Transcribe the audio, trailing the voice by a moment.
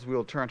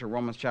We'll turn to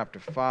Romans chapter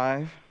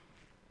 5.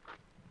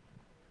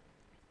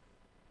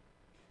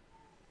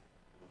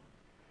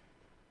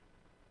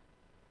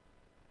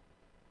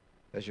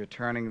 As you're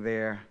turning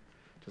there,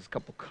 just a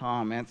couple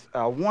comments.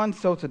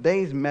 So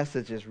today's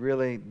message is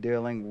really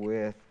dealing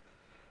with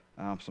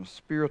some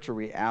spiritual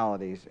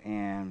realities.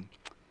 And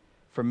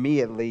for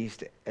me, at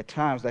least, at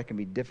times that can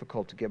be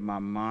difficult to get my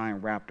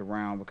mind wrapped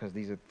around because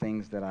these are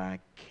things that I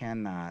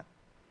cannot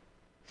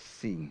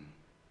see.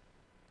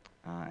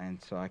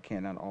 And so I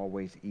cannot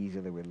always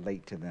easily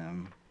relate to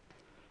them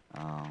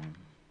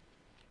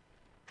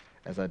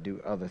as I do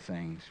other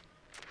things.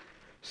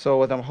 So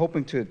what I'm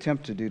hoping to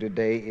attempt to do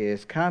today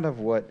is kind of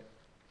what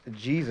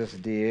Jesus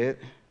did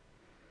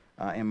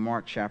in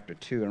Mark chapter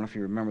 2. I don't know if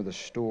you remember the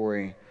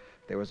story.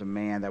 There was a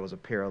man that was a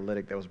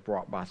paralytic that was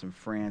brought by some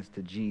friends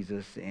to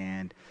Jesus,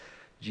 and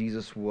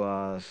Jesus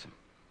was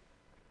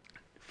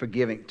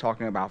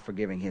talking about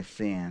forgiving his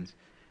sins.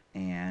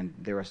 And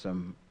there were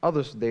some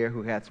others there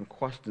who had some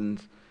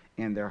questions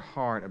in their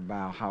heart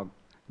about how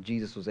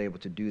Jesus was able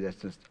to do that,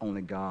 since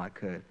only God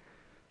could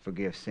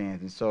forgive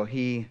sins. And so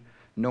he,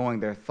 knowing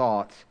their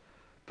thoughts,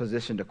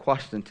 positioned a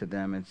question to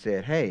them and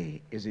said,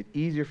 "Hey, is it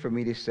easier for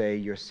me to say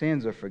your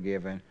sins are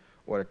forgiven,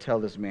 or to tell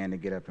this man to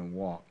get up and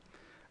walk?"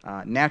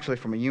 Naturally,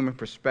 from a human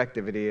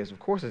perspective, it is, of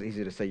course, it's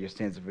easy to say your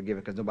sins are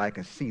forgiven because nobody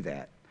can see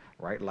that,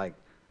 right? Like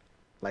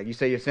you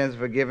say your sins are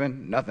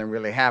forgiven, nothing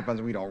really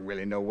happens. We don't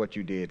really know what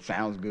you did.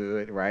 Sounds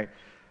good, right?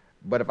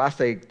 But if I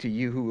say to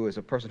you, who is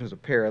a person who's a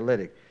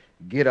paralytic,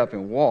 get up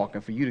and walk,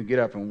 and for you to get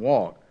up and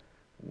walk,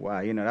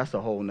 wow, that's a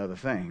whole nother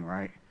thing,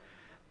 right?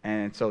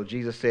 And so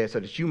Jesus said, so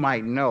that you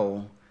might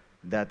know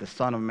that the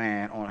Son of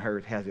Man on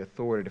earth has the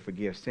authority to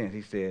forgive sins.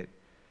 He said,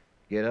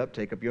 get up,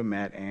 take up your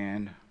mat,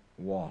 and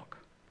walk.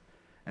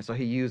 And so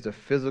he used a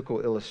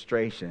physical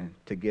illustration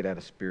to get at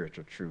a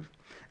spiritual truth.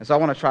 And so I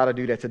want to try to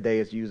do that today,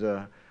 is use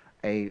a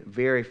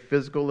very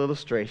physical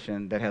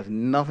illustration that has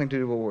nothing to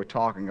do with what we're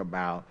talking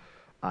about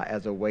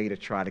as a way to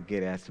try to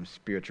get at some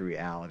spiritual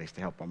realities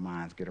to help our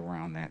minds get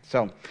around that.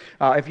 So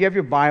if you have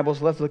your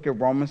Bibles, let's look at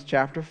Romans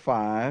chapter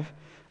 5.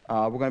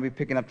 We're going to be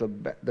picking up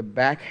the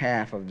back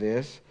half of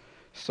this.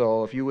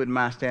 So if you wouldn't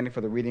mind standing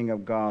for the reading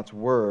of God's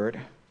Word,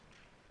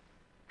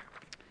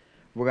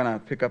 we're going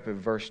to pick up at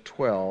verse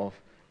 12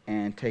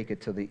 and take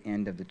it to the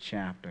end of the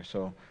chapter.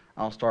 So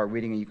I'll start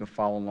reading and you can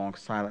follow along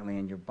silently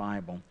in your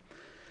Bible.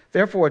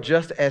 Therefore,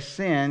 just as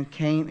sin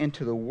came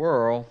into the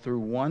world through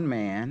one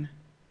man,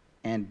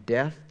 and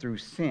death through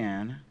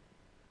sin,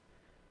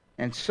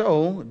 and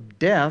so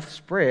death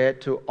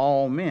spread to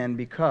all men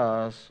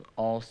because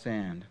all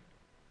sinned.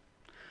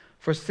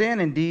 For sin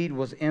indeed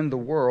was in the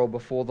world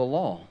before the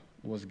law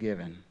was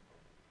given,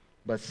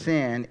 but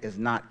sin is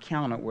not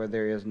counted where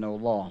there is no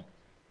law.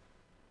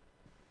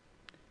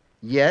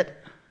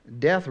 Yet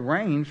death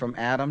reigned from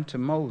Adam to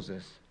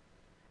Moses,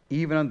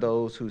 even on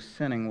those whose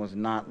sinning was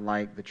not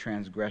like the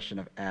transgression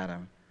of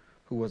Adam,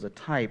 who was a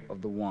type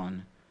of the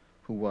one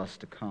who was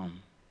to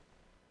come.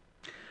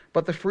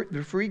 But the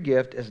free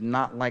gift is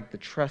not like the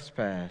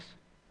trespass.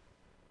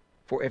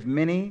 For if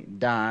many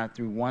died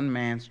through one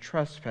man's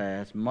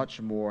trespass, much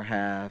more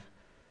have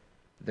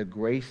the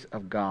grace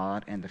of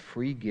God and the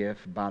free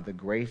gift by the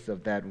grace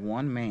of that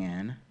one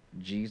man,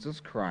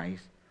 Jesus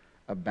Christ,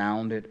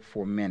 abounded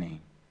for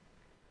many.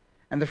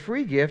 And the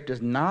free gift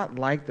is not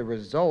like the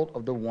result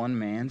of the one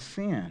man's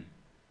sin.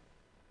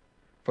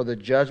 For the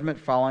judgment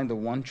following the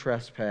one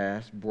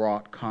trespass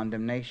brought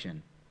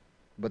condemnation,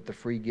 but the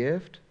free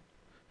gift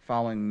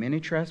following many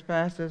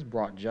trespasses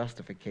brought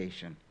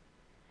justification.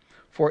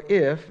 For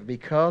if,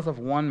 because of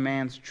one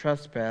man's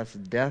trespass,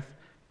 death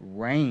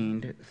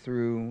reigned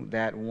through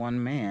that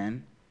one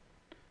man,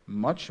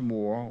 much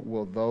more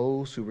will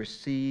those who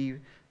receive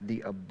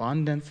the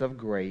abundance of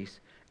grace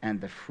and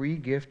the free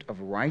gift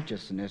of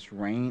righteousness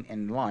reign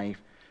in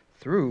life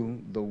through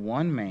the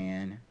one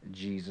man,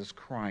 Jesus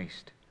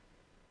Christ.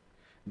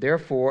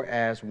 Therefore,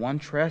 as one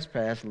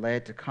trespass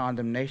led to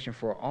condemnation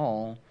for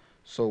all,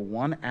 so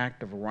one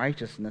act of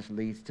righteousness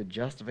leads to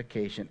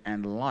justification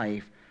and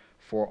life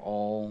for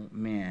all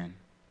men.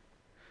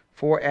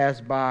 For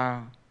as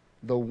by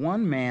the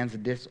one man's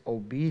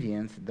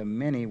disobedience the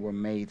many were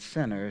made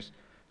sinners,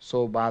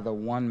 so by the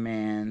one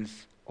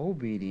man's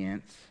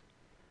obedience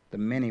the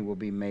many will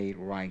be made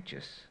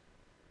righteous.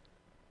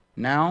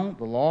 Now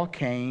the law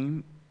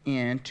came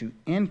in to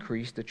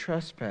increase the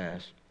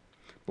trespass,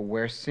 but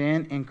where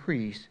sin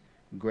increased,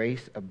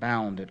 grace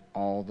abounded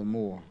all the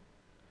more.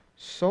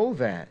 So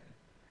that,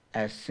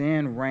 as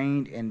sin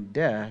reigned in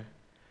death,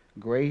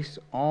 grace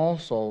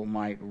also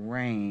might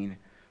reign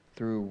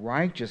through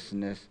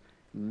righteousness,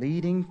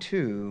 leading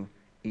to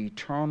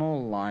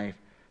eternal life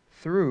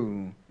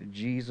through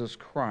Jesus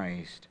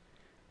Christ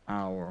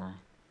our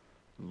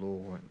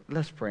Lord.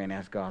 Let's pray and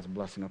ask God's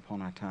blessing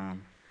upon our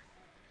time.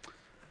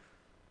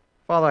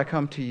 Father, I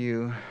come to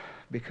you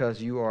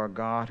because you are a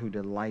God who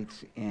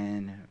delights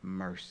in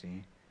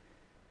mercy,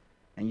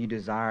 and you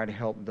desire to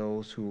help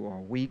those who are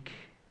weak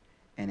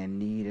and in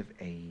need of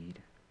aid.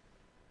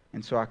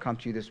 And so I come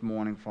to you this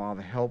morning,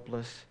 Father,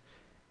 helpless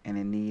and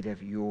in need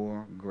of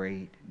your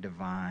great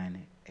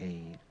divine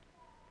aid.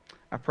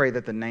 I pray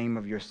that the name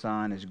of your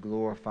Son is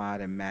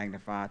glorified and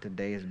magnified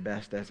today as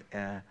best as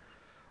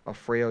a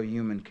frail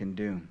human can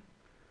do.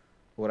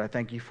 Lord, I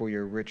thank you for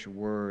your rich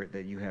word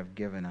that you have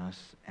given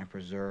us and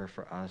preserved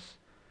for us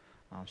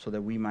so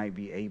that we might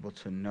be able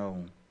to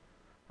know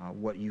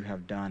what you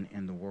have done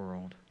in the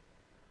world.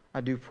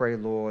 I do pray,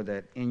 Lord,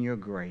 that in your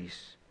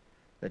grace,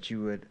 that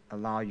you would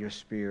allow your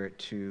Spirit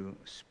to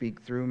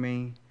speak through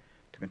me,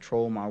 to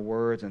control my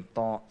words and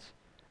thoughts,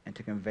 and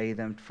to convey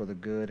them for the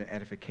good and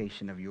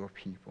edification of your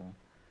people.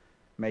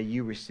 May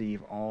you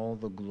receive all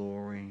the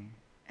glory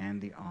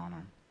and the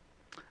honor.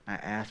 I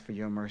ask for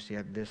your mercy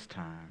at this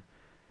time.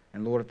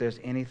 And Lord, if there's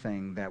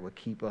anything that would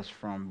keep us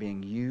from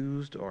being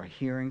used or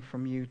hearing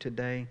from you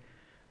today,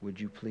 would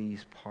you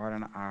please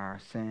pardon our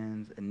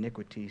sins,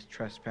 iniquities,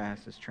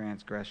 trespasses,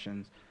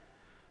 transgressions,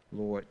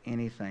 Lord,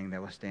 anything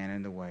that will stand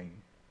in the way,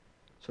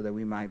 so that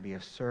we might be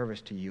of service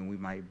to you and we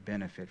might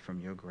benefit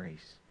from your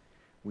grace.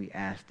 We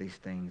ask these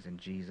things in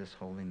Jesus'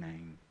 holy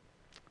name.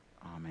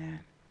 Amen.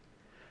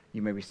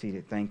 You may be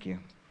seated. Thank you.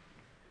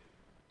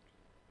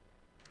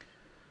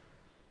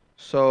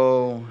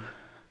 So,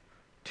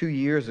 2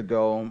 years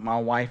ago, my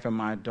wife and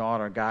my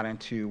daughter got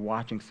into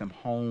watching some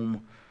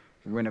home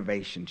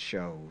renovation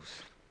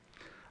shows.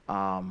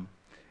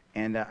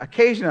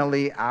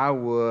 Occasionally, I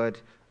would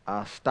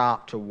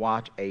stop to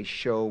watch a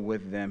show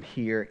with them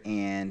here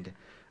and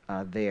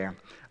there.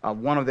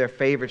 One of their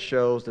favorite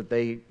shows that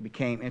they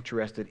became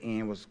interested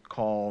in was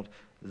called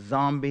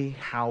Zombie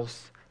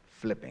House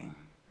Flipping.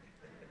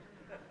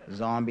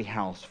 Zombie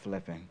House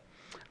Flipping.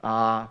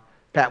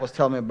 Pat was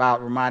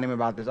reminding me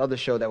about this other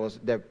show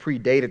that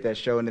predated that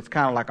show, and it's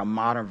kind of like a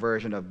modern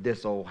version of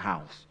This Old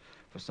House,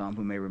 for some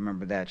who may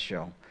remember that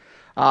show.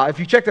 If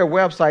you check their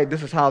website,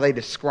 this is how they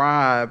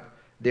describe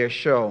their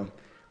show.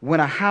 When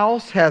a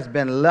house has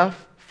been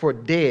left for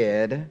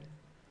dead,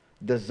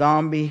 the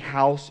zombie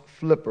house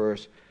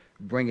flippers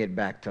bring it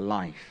back to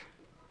life.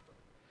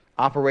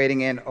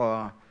 Operating in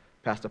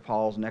Pastor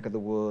Paul's neck of the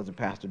woods and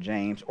Pastor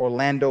James,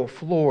 Orlando,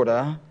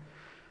 Florida,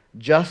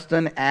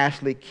 Justin,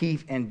 Ashley,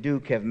 Keith, and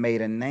Duke have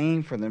made a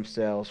name for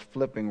themselves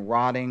flipping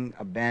rotting,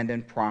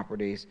 abandoned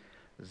properties,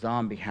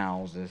 zombie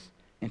houses,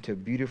 into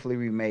beautifully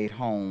remade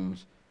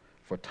homes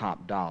for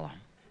top dollar.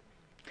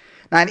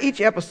 Now, in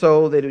each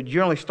episode, they would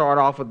generally start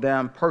off with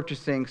them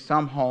purchasing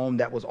some home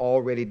that was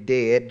already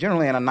dead,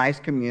 generally in a nice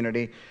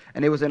community,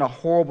 and it was in a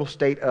horrible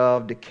state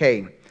of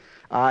decay.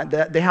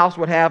 The house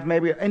would have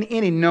maybe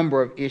any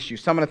number of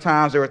issues. Some of the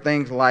times there were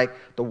things like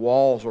the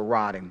walls were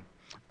rotting.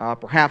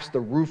 Perhaps the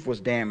roof was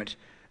damaged.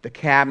 The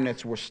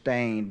cabinets were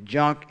stained.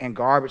 Junk and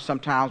garbage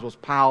sometimes was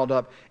piled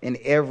up in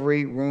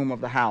every room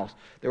of the house.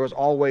 There was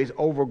always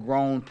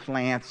overgrown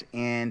plants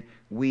and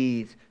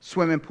weeds.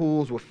 Swimming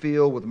pools were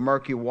filled with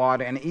murky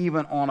water, and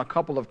even on a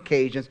couple of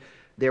occasions,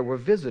 there were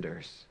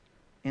visitors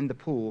in the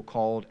pool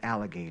called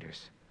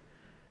alligators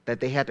that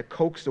they had to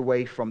coax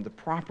away from the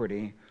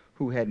property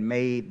who had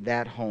made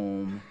that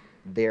home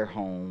their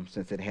home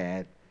since it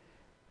had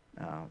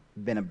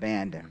been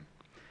abandoned.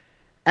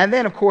 And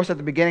then, of course, at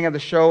the beginning of the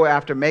show,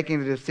 after making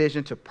the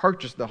decision to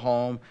purchase the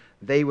home,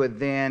 they would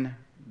then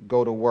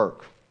go to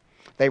work.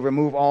 They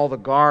remove all the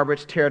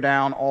garbage, tear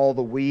down all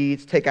the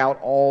weeds, take out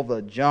all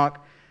the junk,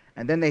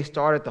 and then they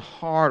started the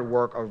hard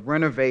work of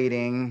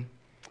renovating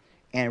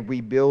and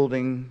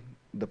rebuilding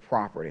the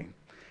property.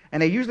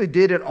 And they usually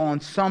did it on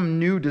some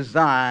new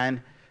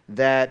design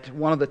that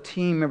one of the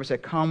team members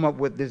had come up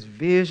with, this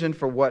vision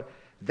for what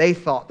they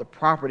thought the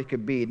property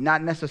could be,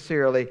 not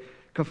necessarily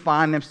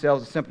confine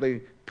themselves to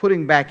simply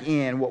putting back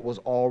in what was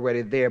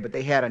already there, but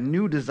they had a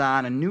new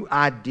design, a new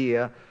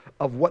idea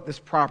of what this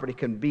property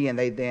can be, and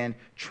they then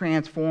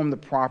transformed the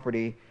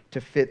property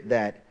to fit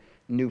that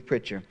new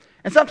picture.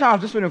 And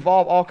sometimes this would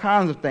involve all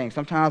kinds of things.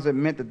 Sometimes it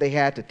meant that they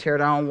had to tear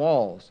down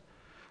walls.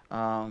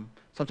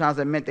 Sometimes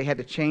it meant they had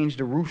to change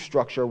the roof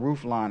structure,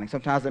 roof lining.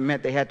 Sometimes it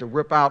meant they had to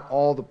rip out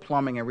all the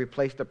plumbing and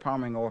replace the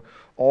plumbing or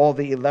all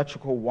the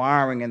electrical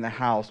wiring in the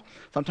house.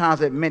 Sometimes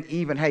it meant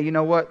even, hey, you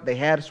know what? They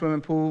had a swimming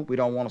pool. We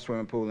don't want a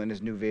swimming pool in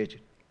this new vision.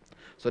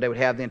 So they would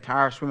have the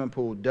entire swimming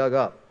pool dug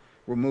up,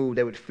 removed.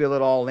 They would fill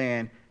it all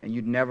in, and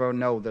you'd never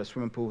know that a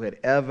swimming pool had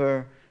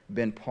ever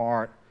been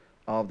part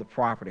of the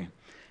property.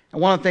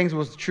 And one of the things that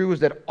was true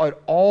is that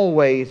it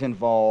always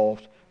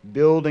involved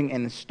building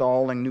and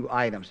installing new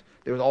items.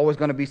 There was always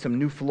going to be some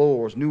new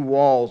floors, new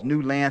walls,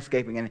 new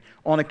landscaping, and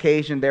on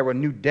occasion there were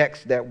new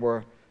decks that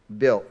were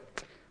built.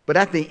 But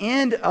at the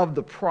end of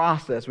the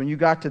process, when you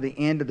got to the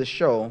end of the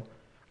show,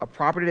 a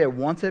property that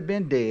once had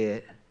been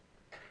dead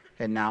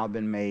had now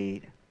been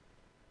made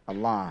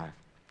alive.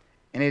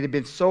 And it had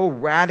been so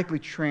radically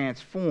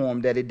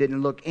transformed that it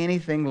didn't look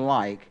anything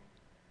like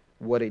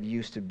what it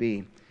used to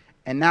be.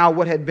 And now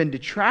what had been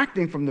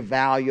detracting from the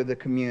value of the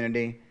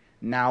community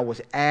now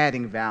was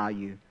adding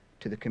value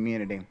to the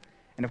community.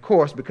 And of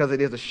course, because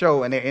it is a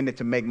show and they're in it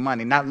to make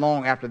money, not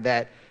long after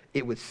that,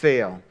 it would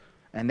sell.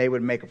 And they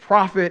would make a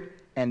profit,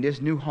 and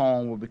this new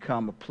home would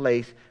become a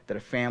place that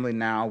a family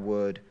now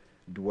would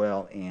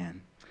dwell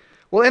in.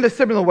 Well, in a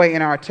similar way,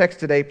 in our text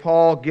today,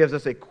 Paul gives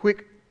us a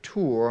quick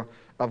tour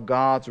of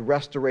God's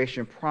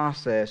restoration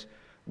process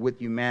with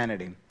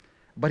humanity.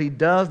 But he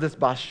does this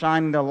by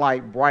shining the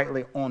light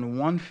brightly on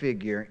one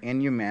figure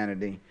in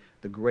humanity,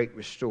 the great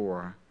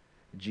restorer,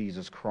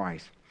 Jesus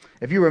Christ.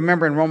 If you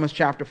remember in Romans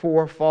chapter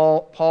 4,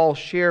 Paul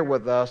shared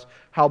with us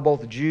how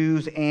both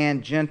Jews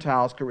and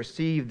Gentiles could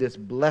receive this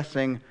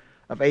blessing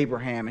of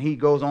Abraham. And he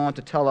goes on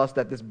to tell us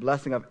that this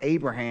blessing of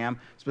Abraham,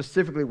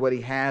 specifically what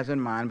he has in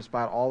mind,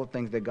 despite all the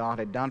things that God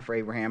had done for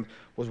Abraham,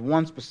 was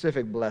one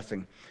specific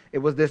blessing. It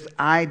was this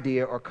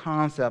idea or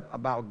concept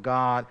about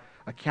God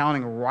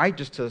accounting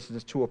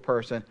righteousness to a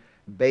person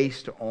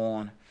based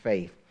on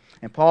faith.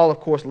 And Paul, of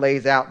course,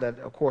 lays out that,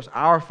 of course,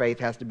 our faith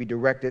has to be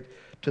directed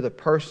to the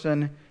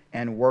person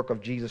and work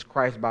of Jesus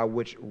Christ, by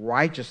which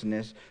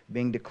righteousness,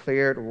 being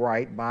declared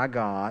right by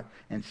God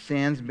and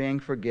sins being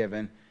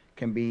forgiven,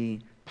 can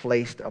be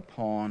placed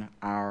upon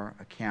our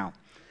account.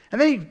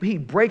 And then he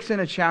breaks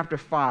into chapter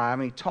 5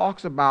 and he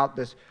talks about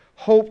this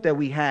hope that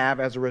we have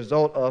as a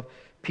result of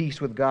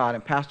peace with God.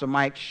 And Pastor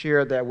Mike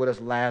shared that with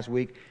us last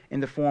week in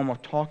the form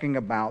of talking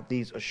about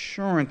these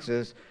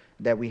assurances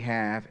that we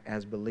have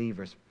as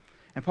believers.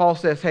 And Paul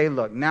says, hey,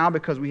 look, now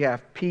because we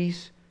have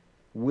peace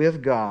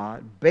with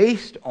God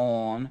based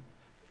on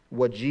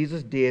what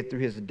Jesus did through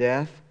his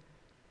death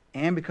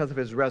and because of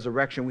his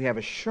resurrection, we have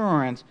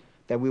assurance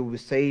that we will be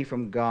saved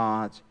from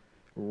God's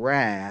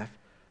wrath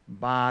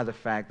by the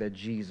fact that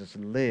Jesus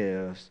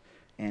lives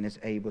and is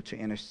able to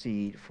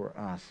intercede for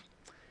us.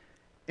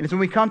 And it's when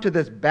we come to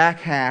this back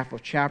half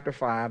of chapter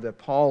 5 that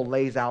Paul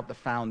lays out the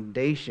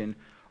foundation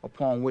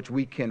upon which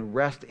we can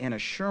rest in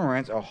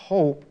assurance or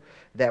hope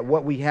that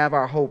what we have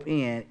our hope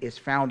in is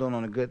founded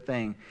on a good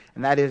thing.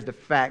 And that is the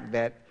fact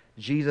that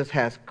Jesus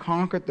has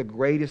conquered the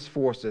greatest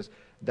forces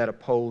that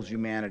oppose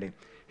humanity.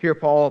 Here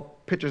Paul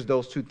pictures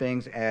those two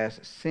things as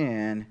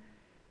sin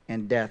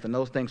and death. And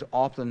those things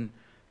often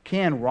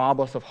can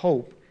rob us of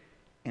hope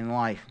in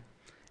life.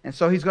 And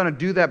so he's going to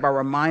do that by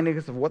reminding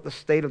us of what the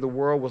state of the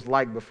world was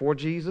like before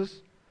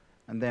Jesus,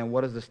 and then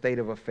what is the state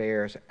of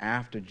affairs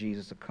after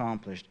Jesus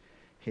accomplished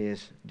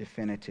his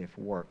definitive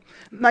work.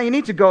 Now you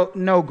need to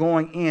know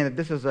going in that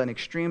this is an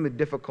extremely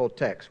difficult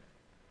text.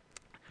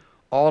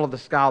 All of the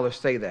scholars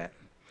say that.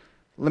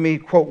 Let me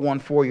quote one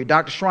for you.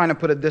 Dr. Schreiner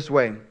put it this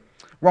way: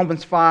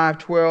 Romans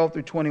 5:12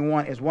 through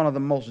 21 is one of the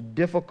most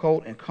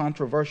difficult and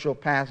controversial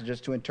passages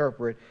to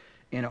interpret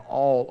in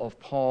all of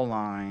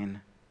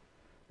Pauline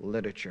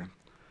literature.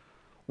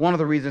 One of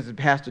the reasons it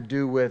has to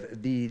do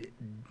with the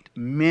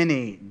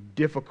many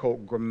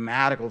difficult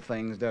grammatical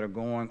things that are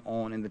going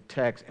on in the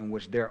text, in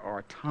which there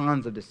are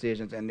tons of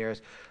decisions and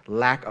there's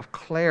lack of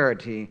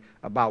clarity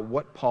about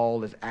what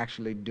Paul is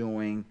actually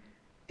doing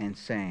and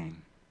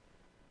saying.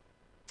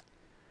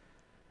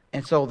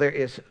 And so there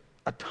is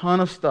a ton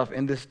of stuff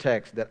in this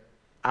text that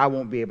I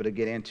won't be able to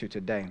get into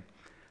today.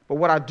 But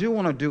what I do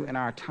want to do in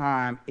our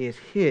time is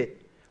hit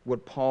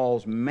what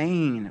Paul's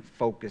main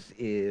focus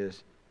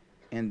is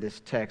in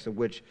this text, of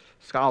which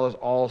scholars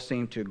all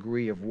seem to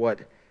agree of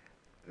what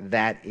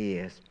that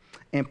is.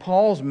 And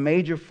Paul's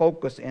major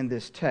focus in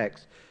this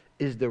text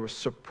is the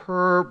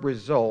superb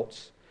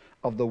results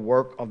of the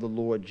work of the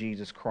Lord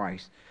Jesus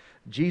Christ.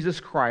 Jesus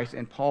Christ,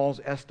 in Paul's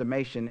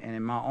estimation and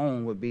in my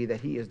own, would be that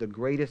he is the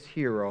greatest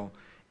hero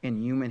in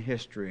human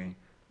history,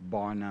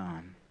 bar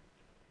none.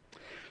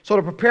 So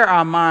to prepare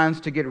our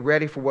minds to get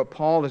ready for what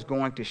Paul is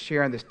going to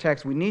share in this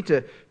text, we need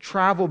to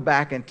travel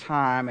back in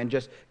time and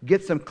just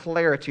get some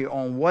clarity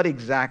on what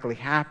exactly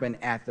happened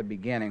at the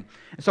beginning.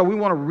 And so we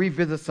want to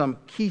revisit some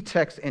key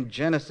texts in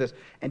Genesis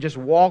and just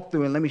walk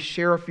through, and let me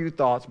share a few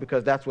thoughts,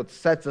 because that's what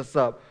sets us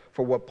up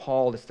for what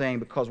Paul is saying,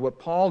 because what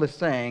Paul is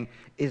saying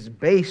is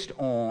based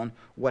on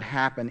what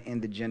happened in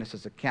the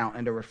Genesis account.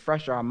 And to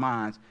refresh our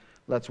minds,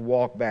 let's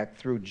walk back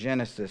through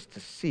Genesis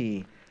to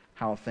see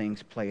how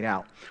things played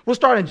out. We'll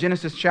start in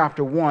Genesis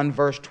chapter 1,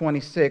 verse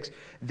 26.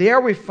 There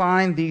we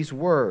find these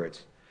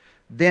words: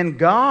 Then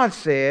God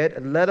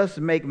said, let us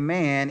make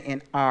man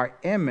in our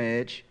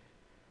image,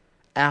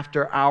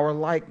 after our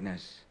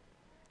likeness,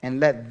 and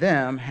let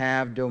them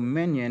have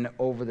dominion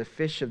over the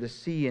fish of the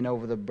sea, and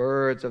over the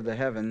birds of the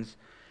heavens,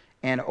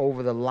 and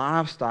over the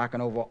livestock,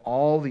 and over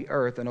all the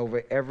earth, and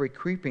over every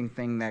creeping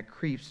thing that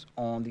creeps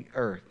on the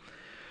earth.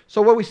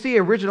 So what we see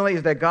originally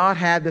is that God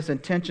had this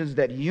intentions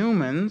that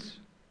humans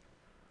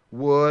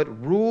would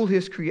rule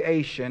his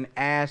creation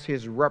as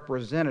his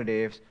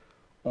representatives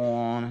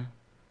on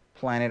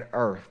planet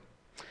Earth.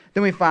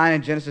 Then we find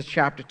in Genesis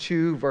chapter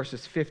 2,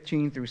 verses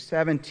 15 through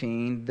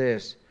 17,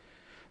 this: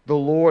 The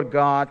Lord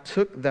God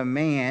took the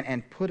man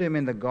and put him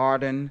in the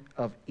Garden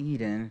of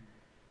Eden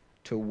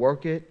to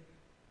work it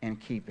and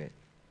keep it.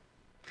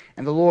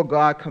 And the Lord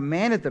God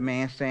commanded the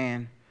man,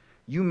 saying,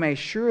 You may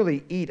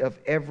surely eat of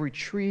every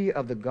tree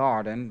of the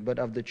garden, but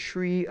of the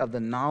tree of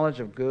the knowledge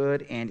of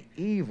good and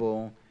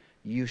evil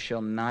you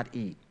shall not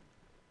eat.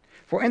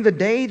 For in the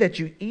day that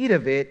you eat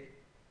of it,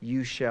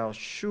 you shall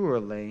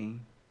surely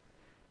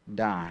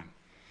die.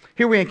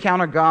 Here we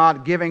encounter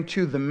God giving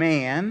to the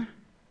man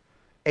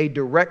a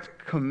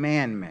direct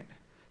commandment.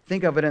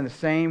 Think of it in the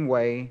same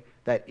way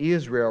that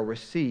Israel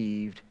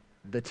received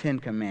the Ten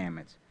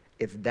Commandments.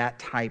 It's that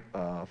type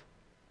of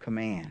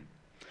command.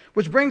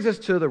 Which brings us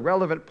to the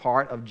relevant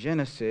part of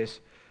Genesis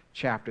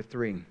chapter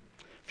 3. A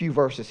few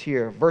verses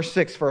here. Verse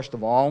 6, first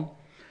of all.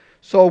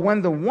 So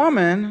when the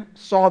woman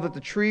saw that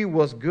the tree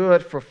was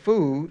good for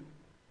food,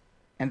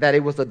 and that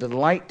it was a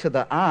delight to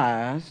the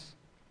eyes,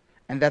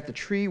 and that the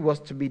tree was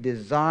to be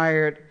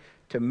desired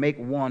to make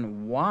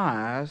one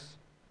wise,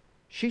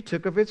 she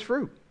took of its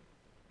fruit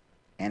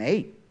and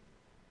ate.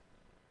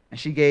 And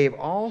she gave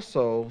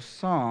also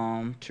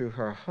some to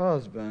her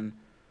husband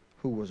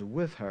who was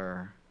with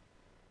her,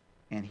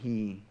 and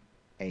he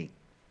ate.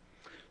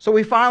 So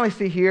we finally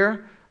see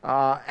here,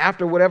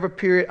 after whatever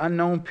period,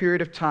 unknown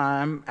period of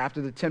time,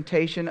 after the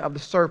temptation of the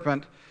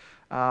serpent,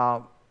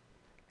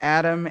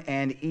 Adam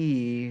and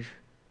Eve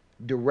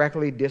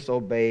directly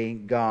disobey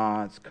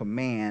God's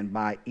command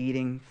by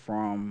eating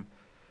from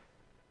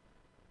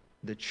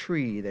the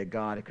tree that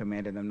God had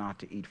commanded them not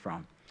to eat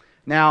from.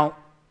 Now,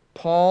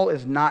 Paul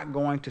is not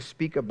going to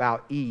speak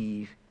about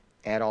Eve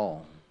at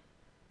all.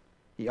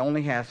 He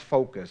only has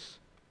focus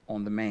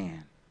on the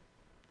man.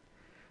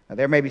 Now,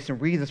 there may be some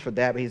reasons for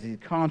that, but he's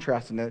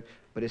contrasting it,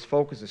 but his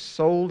focus is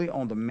solely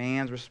on the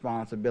man's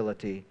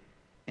responsibility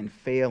in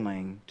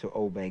failing to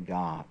obey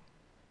God.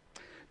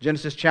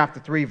 Genesis chapter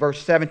 3,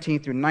 verse 17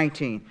 through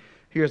 19.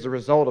 Here's the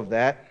result of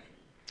that.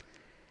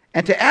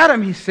 And to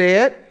Adam he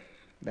said,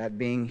 that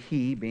being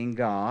he, being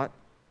God,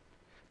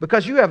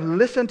 because you have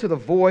listened to the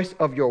voice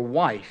of your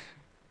wife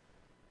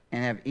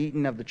and have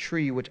eaten of the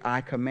tree which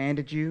I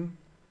commanded you,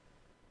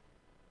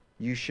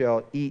 you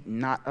shall eat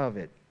not of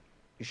it.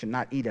 You shall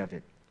not eat of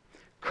it.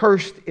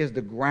 Cursed is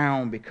the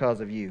ground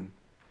because of you.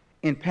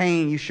 In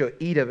pain you shall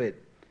eat of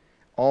it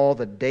all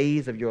the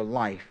days of your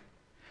life.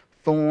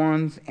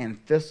 Thorns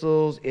and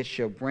thistles it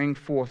shall bring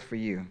forth for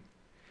you.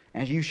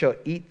 And you shall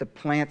eat the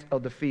plant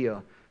of the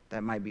field.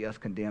 That might be us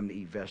condemned to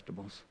eat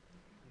vegetables.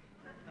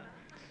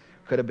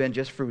 Could have been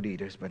just fruit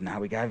eaters, but now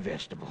we got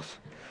vegetables.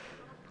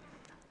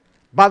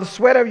 By the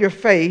sweat of your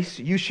face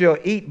you shall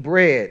eat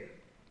bread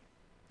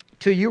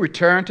till you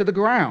return to the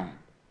ground.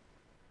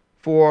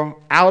 For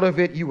out of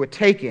it you were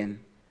taken,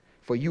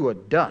 for you are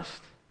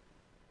dust,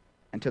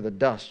 and to the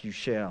dust you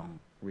shall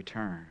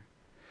return.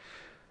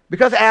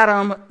 Because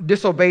Adam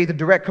disobeyed the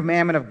direct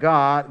commandment of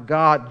God,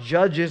 God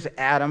judges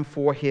Adam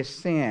for his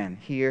sin,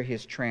 here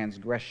his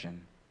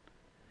transgression.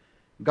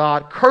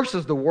 God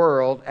curses the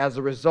world as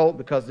a result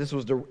because this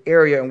was the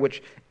area in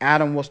which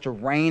Adam was to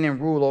reign and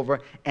rule over,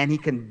 and he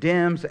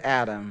condemns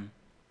Adam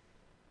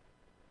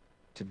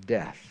to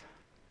death.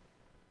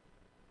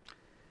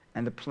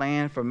 And the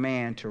plan for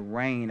man to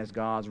reign as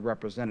God's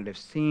representative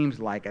seems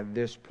like, at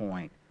this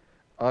point,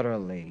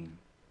 utterly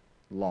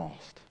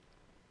lost.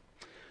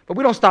 But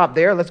we don't stop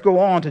there. Let's go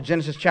on to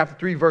Genesis chapter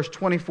 3, verse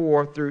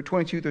 22 through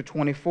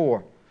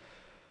 24.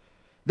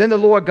 Then the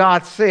Lord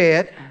God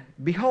said,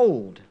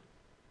 behold,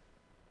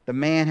 the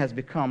man has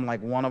become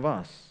like one of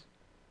us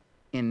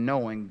in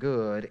knowing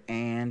good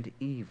and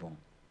evil.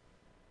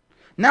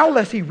 Now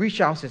lest he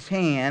reach out his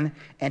hand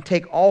and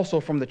take also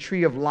from the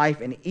tree of life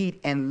and eat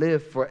and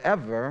live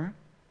forever.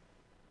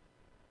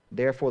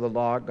 Therefore the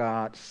Lord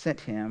God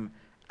sent him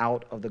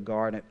out of the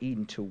Garden of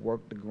Eden to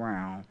work the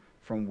ground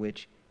from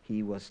which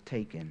he was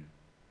taken.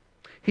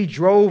 He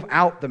drove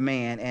out the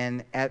man,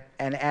 and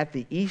at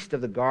the east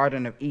of the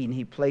Garden of Eden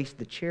he placed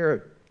the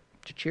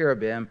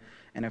cherubim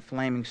and a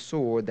flaming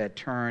sword that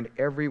turned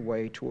every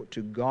way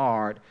to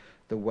guard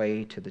the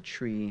way to the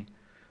tree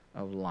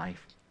of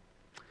life.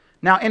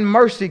 Now, in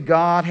mercy,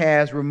 God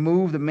has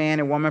removed the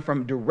man and woman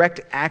from direct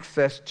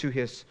access to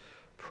his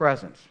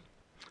presence.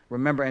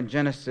 Remember, in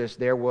Genesis,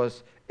 there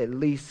was, at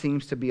least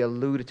seems to be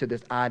alluded to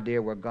this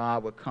idea where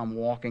God would come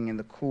walking in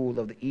the cool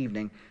of the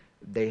evening.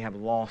 They have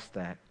lost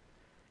that.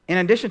 In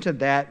addition to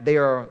that,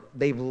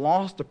 they've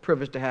lost the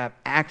privilege to have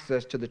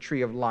access to the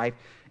tree of life.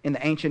 In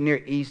the ancient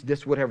Near East,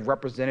 this would have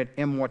represented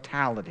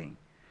immortality.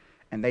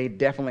 And they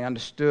definitely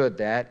understood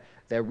that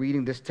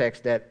reading this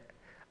text, that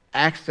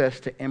access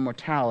to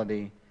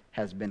immortality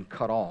has been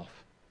cut off.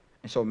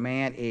 And so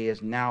man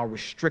is now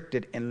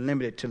restricted and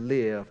limited to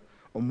live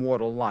a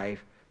mortal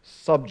life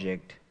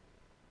subject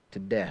to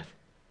death.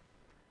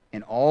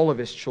 And all of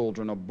his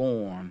children are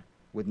born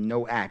with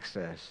no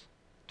access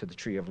to the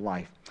tree of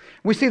life.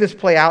 We see this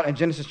play out in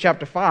Genesis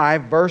chapter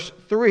 5, verse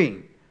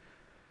 3.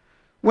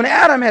 When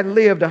Adam had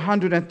lived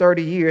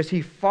 130 years,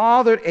 he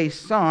fathered a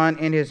son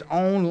in his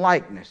own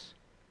likeness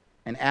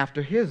and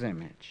after his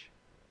image,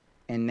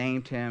 and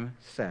named him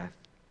Seth.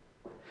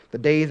 The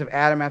days of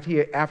Adam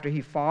after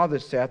he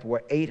fathered Seth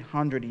were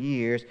 800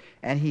 years,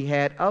 and he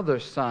had other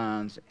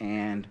sons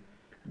and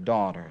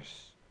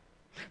daughters.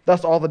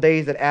 Thus all the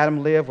days that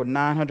Adam lived were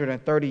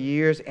 930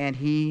 years, and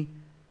he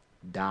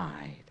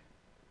died.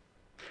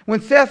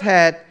 When Seth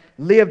had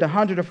lived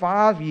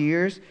 105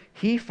 years,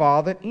 he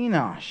fathered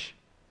Enosh.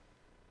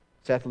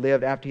 Seth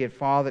lived after he had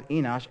fathered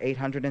Enosh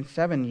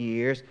 807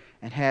 years,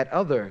 and had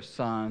other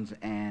sons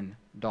and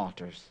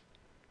daughters.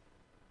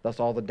 Thus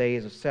all the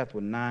days of Seth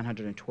were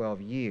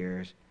 912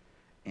 years,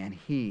 and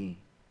he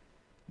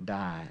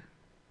died.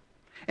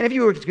 And if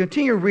you were to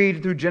continue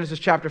reading through Genesis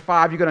chapter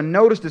 5, you're going to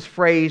notice this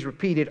phrase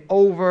repeated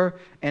over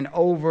and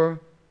over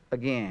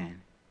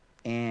again.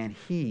 And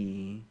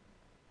he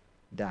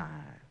died.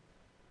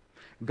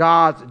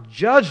 God's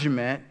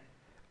judgment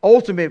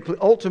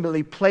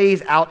ultimately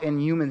plays out in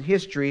human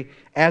history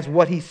as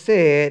what he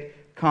said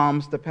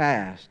comes to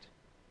pass.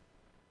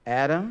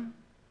 Adam,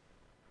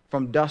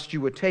 from dust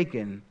you were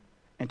taken,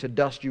 and to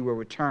dust you will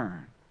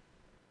return.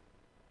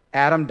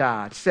 Adam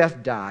died,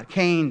 Seth died,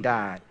 Cain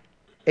died,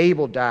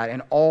 Abel died,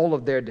 and all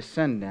of their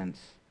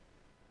descendants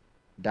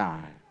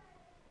died.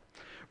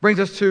 Brings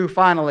us to,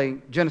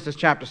 finally, Genesis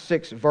chapter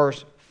 6,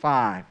 verse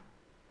 5.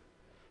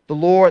 The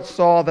Lord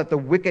saw that the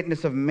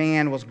wickedness of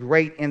man was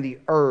great in the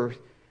earth,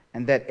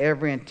 and that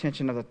every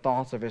intention of the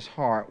thoughts of his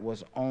heart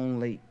was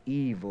only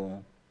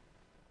evil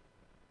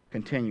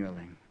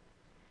continually.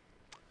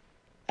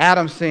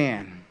 Adam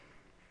sinned.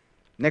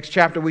 Next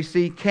chapter we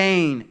see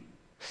Cain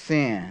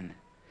sin.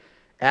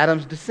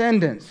 Adam's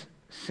descendants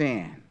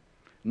sin.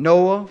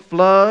 Noah,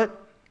 flood,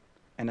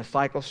 and the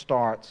cycle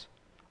starts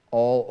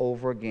all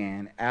over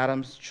again.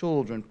 Adam's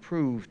children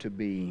prove to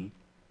be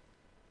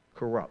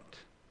corrupt.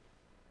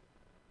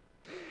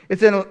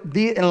 It's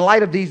in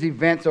light of these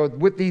events, or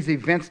with these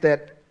events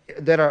that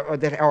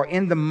are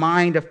in the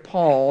mind of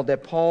Paul,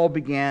 that Paul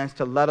begins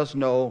to let us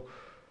know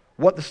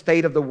what the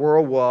state of the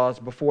world was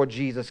before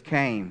Jesus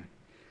came.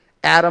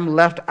 Adam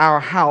left our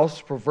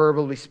house,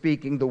 proverbially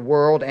speaking, the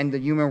world and the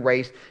human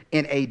race,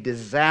 in a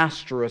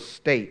disastrous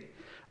state,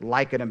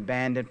 like an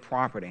abandoned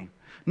property.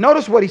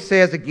 Notice what he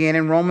says again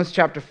in Romans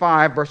chapter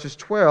 5, verses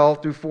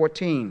 12 through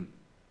 14.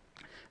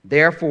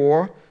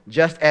 Therefore,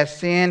 just as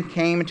sin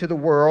came into the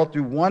world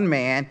through one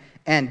man,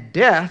 and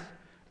death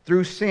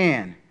through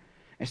sin.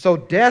 And so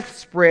death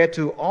spread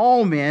to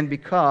all men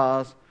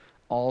because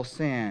all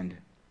sinned.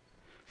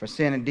 For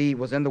sin indeed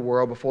was in the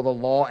world before the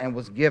law and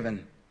was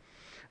given.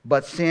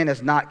 But sin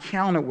is not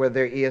counted where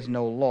there is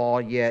no law,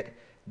 yet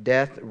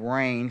death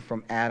reigned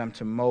from Adam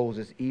to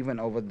Moses, even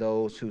over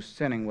those whose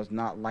sinning was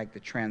not like the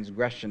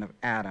transgression of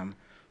Adam,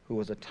 who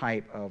was a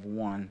type of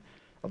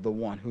the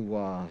one who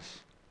was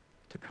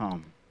to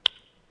come.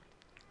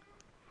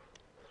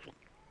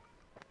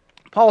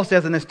 Paul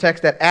says in this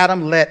text that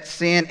Adam let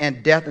sin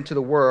and death into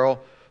the world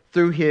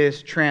through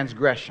his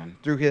transgression,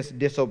 through his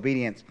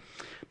disobedience.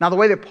 Now, the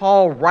way that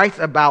Paul writes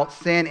about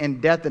sin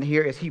and death in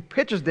here is he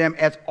pictures them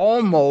as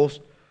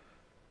almost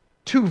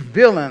two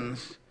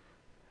villains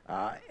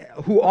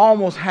who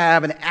almost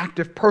have an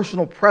active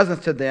personal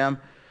presence to them,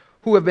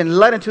 who have been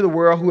let into the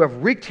world, who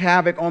have wreaked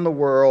havoc on the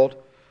world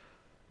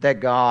that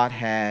God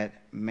had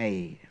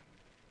made.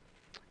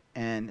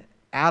 And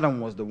Adam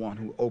was the one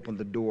who opened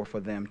the door for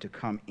them to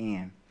come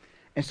in.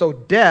 And so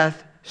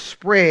death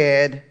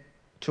spread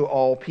to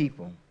all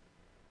people.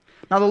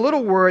 Now, the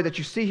little word that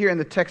you see here in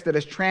the text that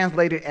is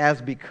translated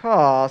as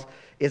because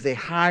is a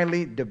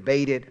highly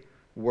debated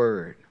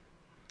word.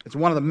 It's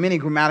one of the many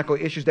grammatical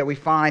issues that we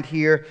find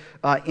here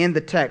in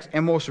the text.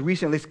 And most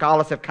recently,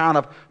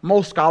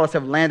 most scholars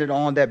have landed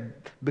on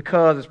that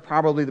because is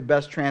probably the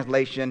best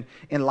translation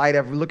in light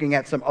of looking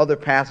at some other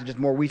passages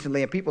more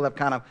recently. And people have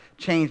kind of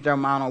changed their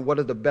mind on what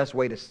is the best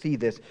way to see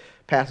this.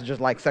 Passages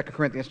like 2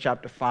 Corinthians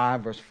chapter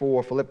 5, verse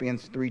 4,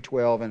 Philippians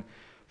 3:12, and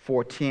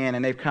 4:10.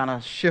 And they've kind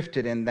of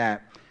shifted in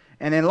that.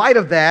 And in light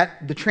of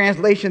that, the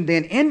translation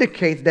then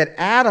indicates that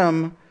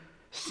Adam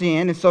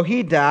sinned, and so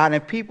he died,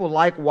 and people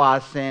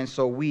likewise sinned,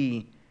 so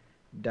we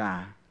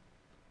die.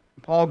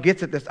 Paul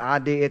gets at this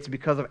idea. It's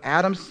because of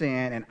Adam's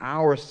sin and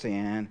our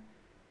sin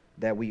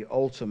that we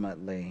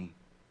ultimately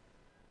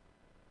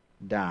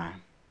die.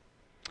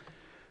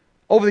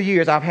 Over the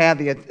years, I've had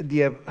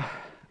the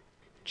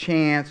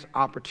chance,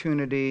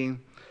 opportunity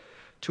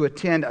to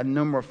attend a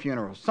number of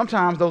funerals.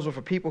 Sometimes those were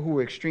for people who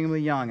were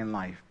extremely young in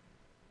life.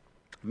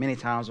 Many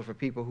times were for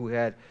people who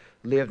had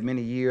lived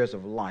many years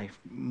of life.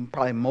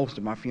 Probably most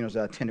of my funerals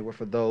that I attended were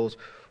for those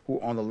who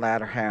were on the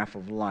latter half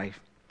of life.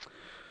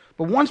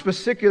 But one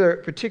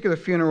particular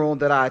funeral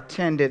that I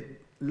attended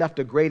left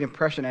a great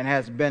impression and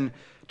has been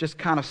just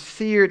kind of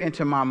seared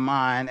into my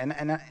mind.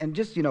 And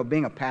just,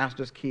 being a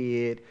pastor's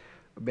kid,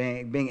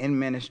 being in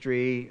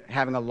ministry,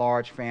 having a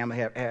large family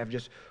have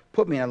just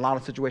put me in a lot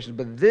of situations.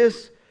 But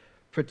this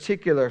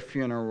particular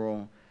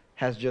funeral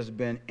has just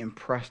been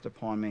impressed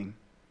upon me.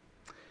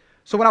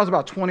 So when I was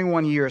about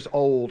 21 years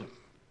old,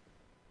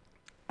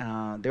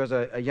 there was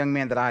a young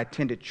man that I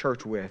attended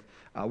church with.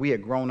 We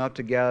had grown up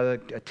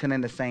together,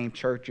 attending the same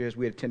churches.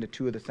 We had attended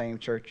two of the same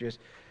churches.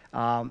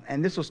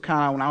 And this was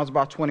kind of when I was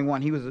about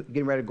 21. He was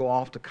getting ready to go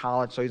off to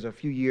college, so he's a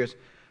few years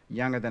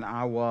younger than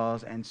I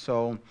was. And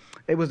so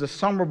it was the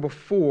summer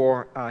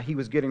before he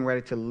was getting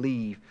ready to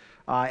leave.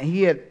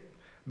 He had,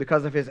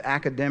 because of his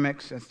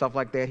academics and stuff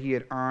like that, he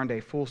had earned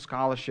a full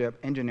scholarship,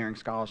 engineering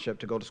scholarship,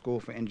 to go to school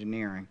for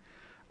engineering.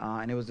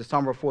 And it was the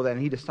summer before that,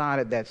 and he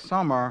decided that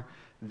summer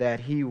that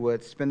he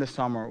would spend the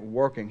summer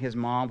working. His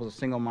mom was a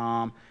single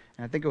mom,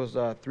 and I think it was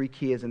 3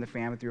 kids in the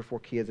family, 3 or 4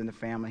 kids in the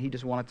family. He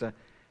just wanted to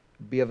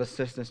be of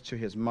assistance to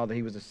his mother.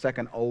 He was the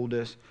second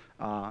oldest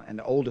and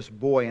the oldest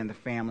boy in the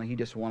family. He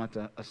just wanted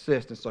to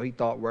assist, and so he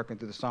thought working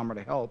through the summer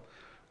to help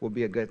would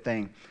be a good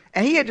thing.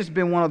 And he had just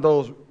been one of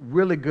those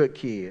really good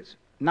kids.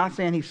 Not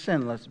saying he's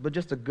sinless, but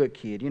just a good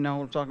kid. You know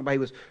what I'm talking about? He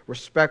was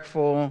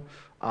respectful.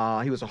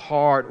 He was a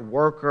hard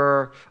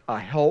worker,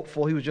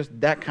 helpful. He was just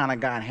that kind of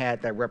guy and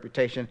had that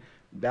reputation.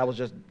 That was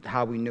just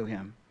how we knew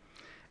him.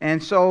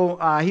 And so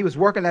he was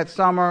working that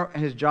summer,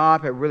 and his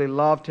job had really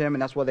loved him,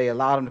 and that's why they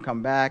allowed him to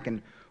come back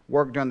and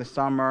work during the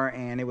summer.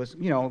 And it was,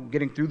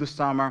 getting through the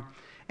summer.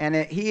 And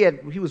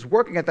he was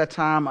working at that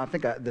time, I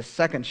think, the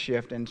second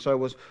shift, and so it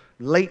was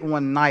late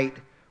one night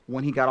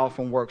when he got off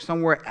from work,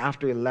 somewhere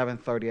after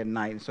 11:30 at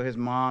night. And so his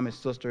mom, his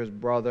sister, his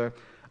brother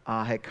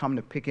had come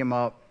to pick him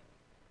up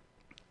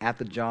at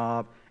the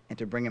job and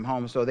to bring him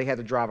home. So they had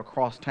to drive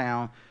across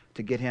town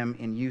to get him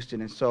in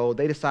Houston. And so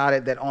they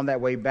decided that on that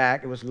way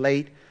back, it was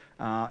late,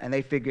 and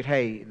they figured,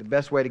 hey, the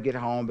best way to get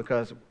home,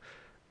 because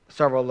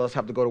several of us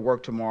have to go to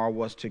work tomorrow,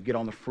 was to get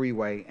on the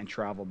freeway and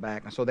travel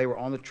back. And so they were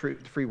on the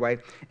freeway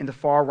in the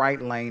far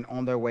right lane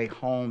on their way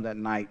home that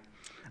night,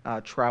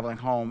 traveling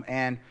home.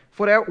 And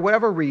for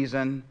whatever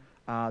reason,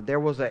 there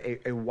was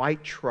a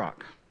white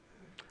truck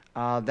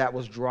that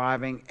was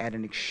driving at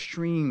an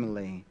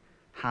extremely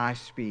high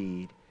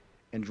speed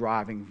and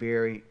driving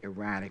very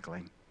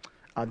erratically.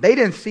 They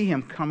didn't see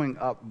him coming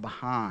up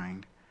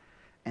behind.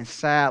 And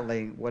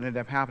sadly, what ended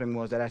up happening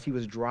was that as he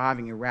was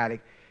driving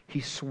erratic, he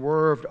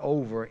swerved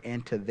over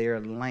into their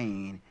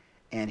lane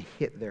and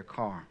hit their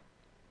car,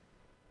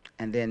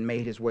 and then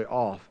made his way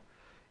off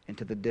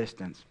into the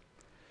distance.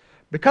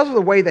 Because of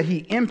the way that he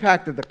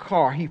impacted the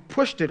car, he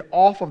pushed it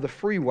off of the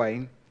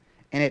freeway,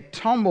 and it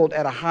tumbled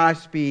at a high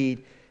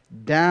speed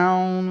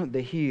down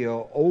the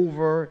hill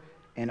over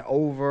and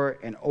over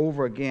and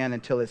over again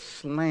until it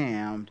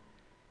slammed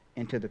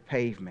into the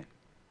pavement.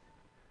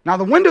 Now,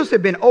 the windows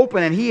had been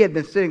open, and he had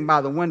been sitting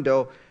by the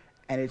window,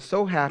 and it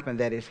so happened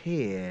that his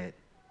head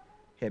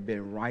had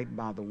been right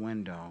by the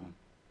window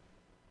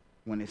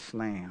when it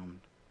slammed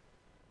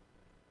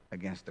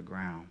against the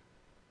ground.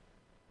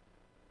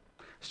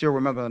 Still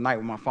remember the night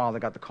when my father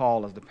got the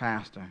call as the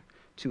pastor,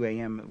 2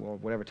 a.m. or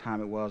whatever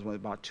time it was, when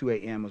about 2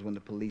 a.m. was when the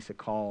police had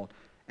called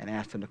and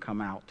asked him to come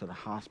out to the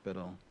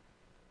hospital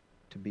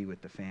to be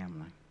with the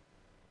family.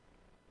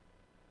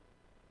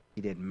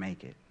 He didn't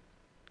make it.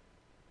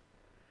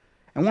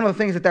 And one of the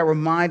things that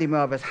reminded me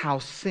of is how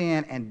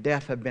sin and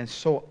death have been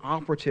so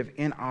operative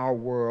in our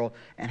world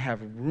and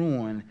have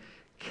ruined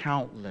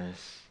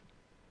countless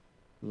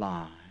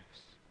lives.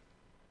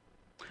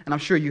 And I'm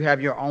sure you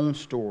have your own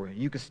story.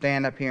 You could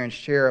stand up here and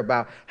share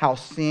about how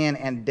sin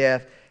and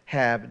death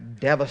have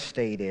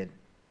devastated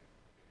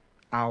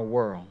our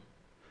world.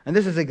 And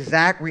this is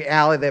exact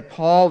reality that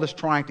Paul is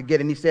trying to get.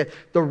 And he said,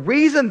 the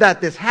reason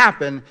that this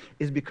happened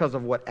is because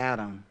of what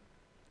Adam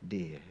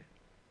did.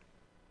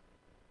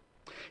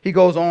 He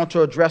goes on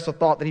to address a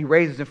thought that he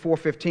raises in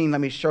 4:15.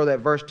 Let me show that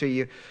verse to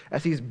you.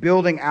 As he's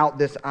building out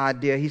this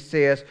idea, he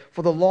says,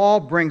 for the law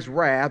brings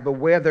wrath, but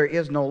where there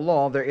is no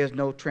law, there is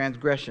no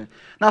transgression.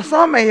 Now,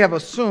 some may have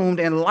assumed,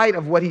 in light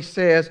of what he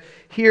says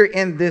here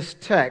in this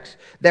text,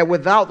 that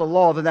without the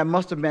law, that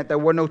must have meant there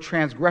were no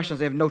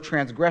transgressions. If no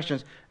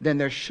transgressions, then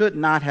there should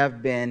not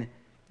have been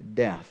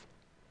death.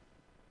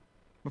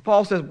 But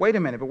Paul says, wait a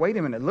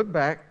minute, look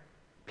back.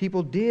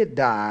 People did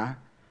die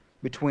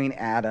between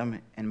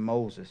Adam and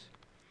Moses.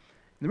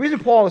 The reason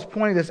Paul is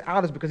pointing this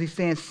out is because he's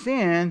saying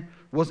sin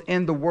was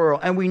in the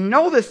world. And we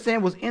know that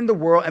sin was in the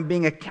world and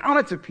being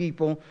accounted to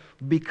people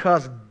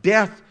because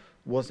death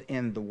was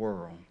in the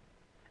world.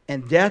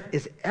 And death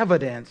is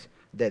evidence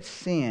that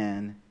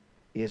sin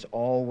is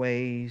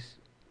always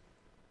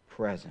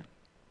present.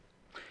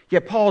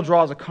 Yet Paul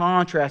draws a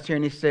contrast here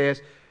and he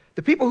says,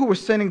 the people who were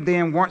sinning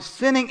then weren't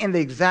sinning in the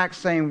exact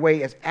same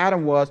way as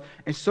Adam was,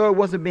 and so it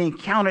wasn't being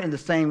counted in the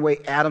same way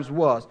Adam's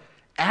was.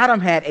 Adam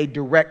had a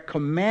direct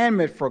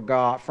commandment from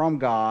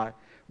God,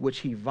 which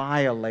he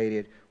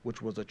violated,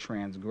 which was a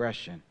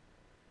transgression.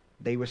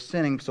 They were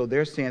sinning, so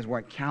their sins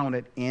weren't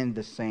counted in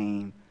the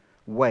same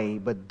way.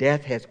 But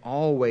death has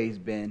always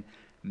been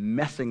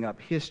messing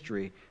up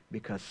history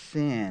because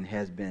sin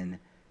has been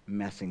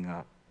messing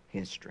up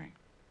history.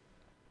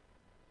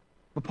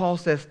 But Paul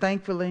says,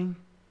 thankfully,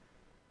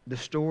 the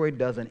story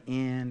doesn't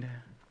end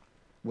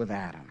with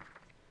Adam.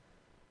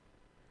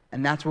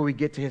 And that's where we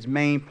get to his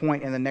main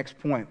point in the next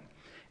point.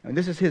 And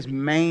this is his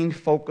main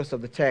focus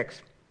of the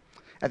text.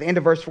 At the end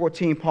of verse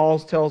 14, Paul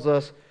tells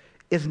us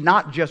it's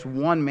not just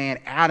one man,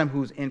 Adam,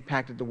 who's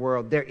impacted the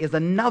world. There is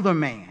another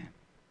man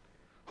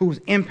who's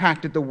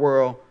impacted the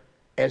world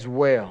as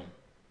well,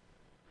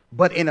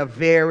 but in a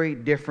very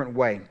different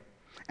way.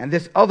 And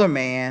this other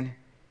man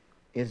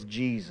is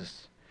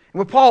Jesus. And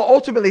what Paul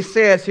ultimately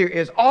says here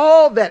is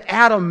all that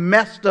Adam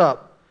messed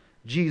up,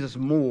 Jesus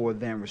more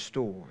than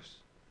restores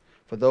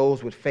for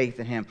those with faith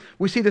in him.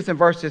 We see this in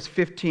verses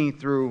 15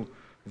 through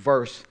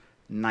verse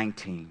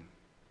 19.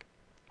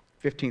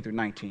 15 through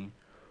 19.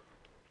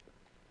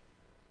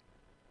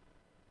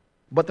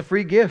 But the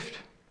free gift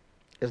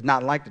is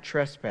not like the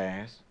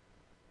trespass.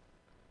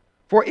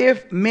 For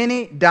if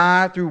many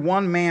died through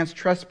one man's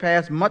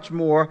trespass, much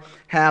more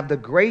have the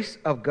grace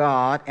of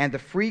God and the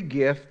free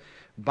gift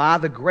by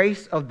the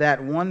grace of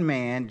that one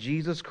man,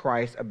 Jesus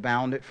Christ,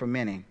 abounded for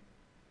many.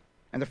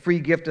 And the free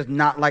gift is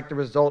not like the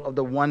result of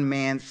the one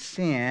man's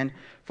sin,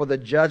 for the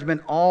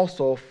judgment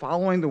also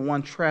following the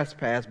one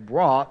trespass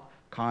brought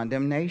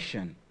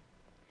condemnation.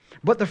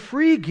 But the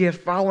free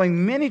gift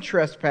following many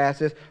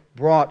trespasses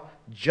brought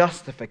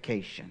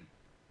justification.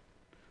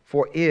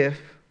 For if,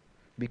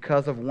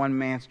 because of one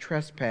man's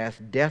trespass,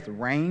 death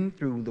reigned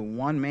through the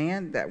one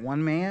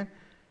man,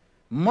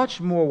 much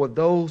more will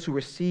those who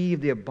receive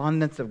the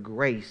abundance of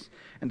grace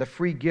and the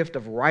free gift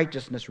of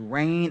righteousness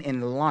reign in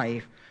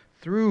life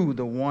through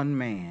the one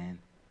man,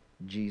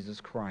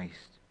 Jesus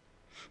Christ.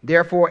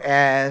 Therefore,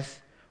 as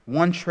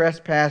one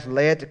trespass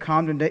led to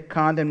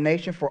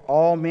condemnation for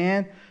all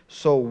men,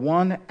 so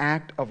one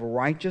act of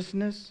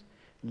righteousness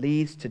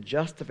leads to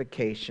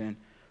justification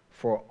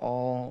for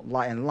all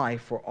and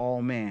life for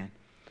all men.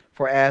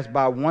 For as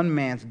by one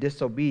man's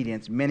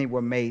disobedience many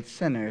were made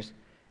sinners,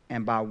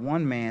 and by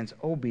one man's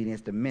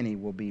obedience the many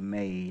will be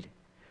made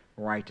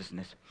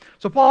righteousness.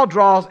 So Paul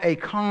draws a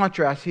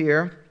contrast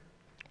here,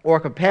 or a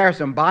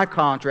comparison by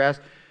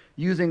contrast,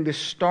 using the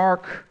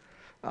stark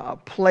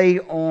play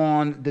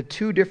on the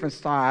two different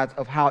sides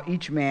of how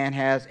each man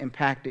has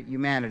impacted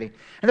humanity.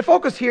 And the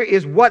focus here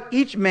is what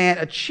each man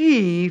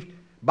achieved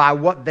by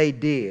what they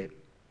did.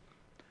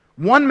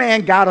 One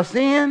man got us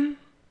in,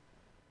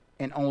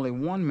 and only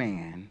one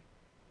man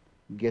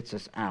gets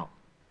us out.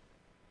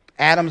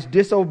 Adam's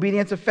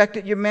disobedience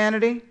affected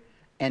humanity,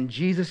 and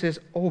Jesus'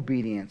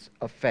 obedience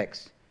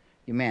affects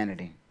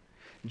humanity.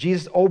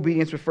 Jesus'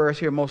 obedience refers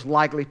here most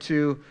likely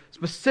to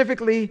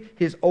specifically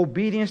his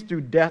obedience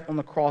through death on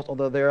the cross,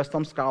 although there are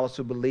some scholars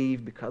who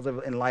believe, because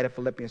of, in light of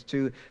Philippians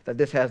 2, that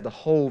this has the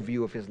whole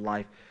view of his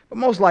life. But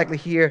most likely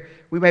here,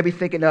 we may be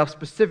thinking of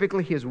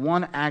specifically his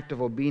one act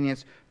of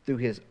obedience through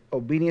his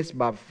obedience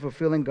by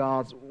fulfilling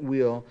God's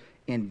will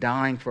in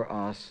dying for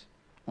us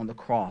on the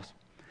cross.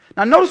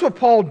 Now notice what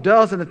Paul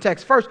does in the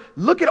text. First,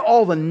 look at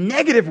all the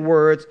negative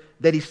words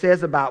that he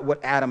says about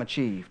what Adam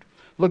achieved.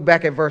 Look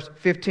back at verse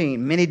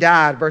 15. Many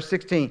died, verse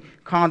 16.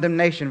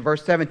 Condemnation,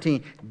 verse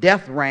 17.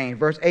 Death reigned,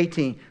 verse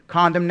 18.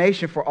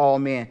 Condemnation for all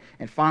men.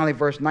 And finally,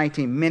 verse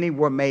 19. Many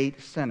were made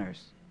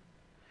sinners.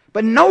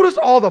 But notice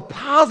all the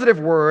positive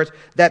words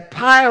that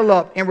pile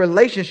up in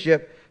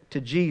relationship to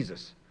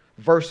Jesus.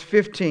 Verse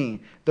 15,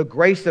 the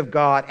grace of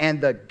God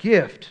and the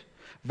gift.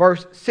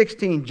 Verse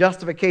 16,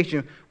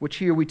 justification, which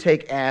here we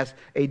take as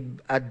a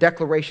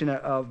declaration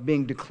of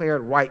being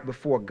declared right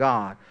before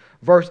God.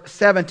 Verse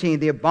 17,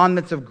 the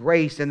abundance of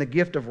grace and the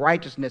gift of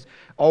righteousness,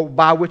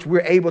 by which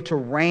we're able to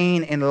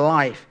reign in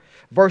life.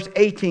 Verse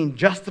 18,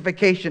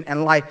 justification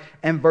and life.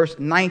 And verse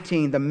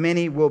 19, the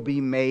many will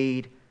be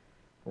made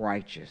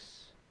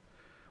righteous.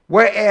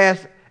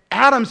 Whereas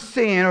Adam's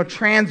sin or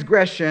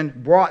transgression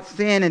brought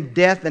sin and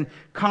death and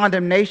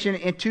condemnation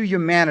into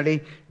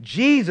humanity,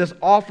 Jesus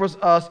offers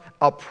us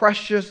a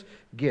precious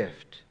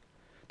gift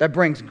that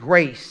brings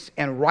grace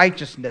and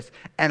righteousness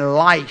and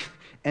life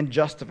and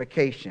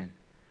justification.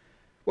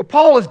 What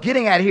Paul is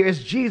getting at here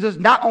is Jesus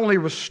not only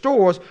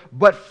restores,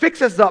 but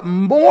fixes up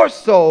more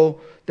so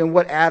than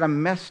what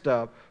Adam messed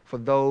up for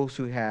those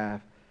who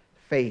have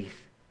faith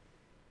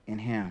in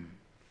him.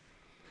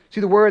 See,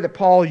 the word that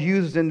Paul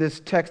uses in this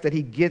text that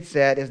he gets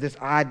at is this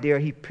idea,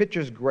 he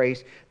pictures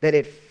grace, that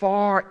it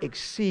far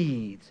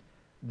exceeds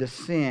the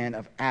sin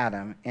of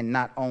Adam, and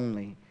not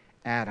only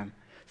Adam.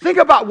 Think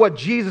about what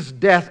Jesus'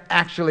 death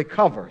actually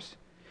covers.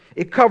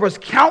 It covers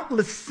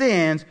countless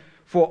sins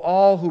for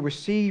all who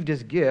received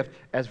his gift,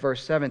 as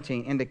verse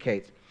 17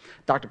 indicates.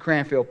 Dr.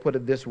 Cranfield put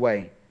it this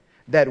way,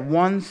 that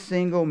one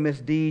single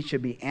misdeed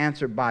should be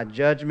answered by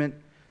judgment,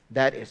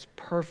 that is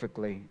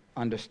perfectly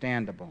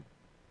understandable.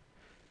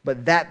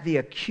 But that the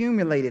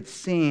accumulated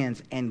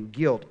sins and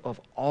guilt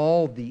of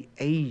all the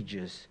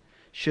ages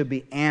should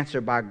be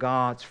answered by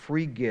God's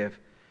free gift,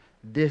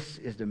 this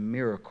is the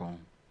miracle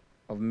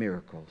of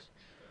miracles,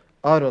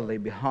 utterly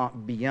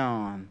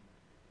beyond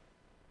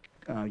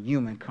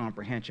human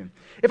comprehension.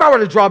 If I were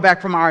to draw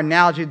back from our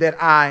analogy that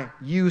I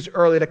used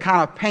earlier to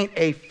kind of paint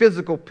a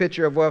physical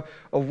picture of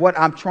what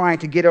I'm trying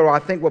to get at, or I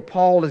think what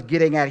Paul is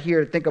getting at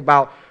here, to think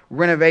about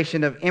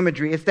renovation of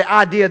imagery, it's the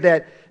idea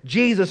that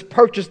Jesus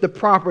purchased the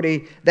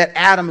property that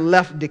Adam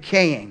left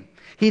decaying.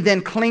 He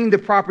then cleaned the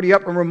property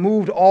up and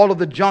removed all of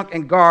the junk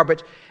and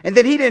garbage. And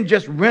then he didn't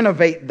just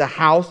renovate the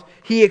house,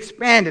 he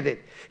expanded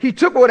it. He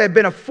took what had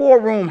been a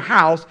 4-room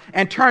house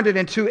and turned it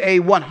into a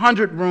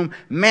 100-room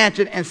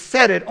mansion and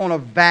set it on a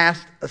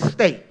vast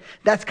estate.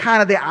 That's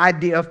kind of the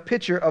idea of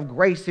picture of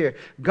grace here.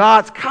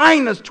 God's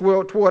kindness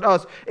toward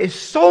us is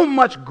so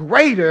much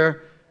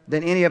greater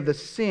than any of the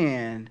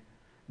sin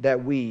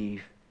that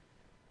we've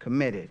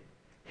committed.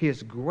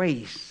 His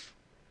grace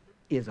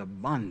is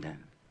abundant.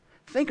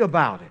 Think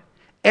about it.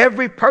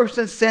 Every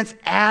person since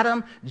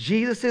Adam,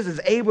 Jesus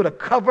is able to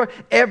cover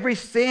every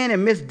sin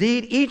and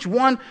misdeed, each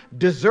one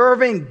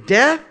deserving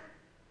death,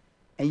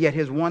 and yet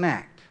his one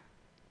act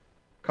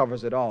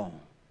covers it all.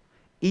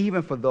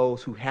 even for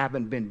those who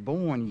haven't been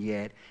born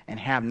yet and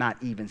have not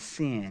even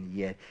sinned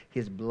yet.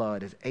 His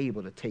blood is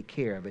able to take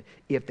care of it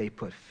if they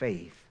put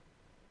faith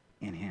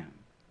in him.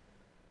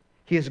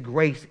 His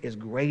grace is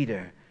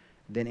greater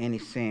than any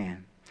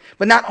sin.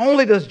 But not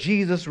only does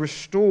Jesus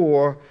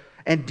restore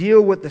and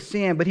deal with the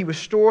sin, but he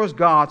restores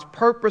God's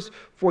purpose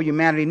for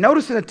humanity.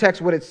 Notice in the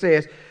text what it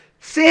says.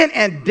 Sin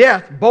and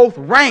death both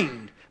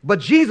reigned, but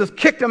Jesus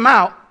kicked them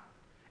out,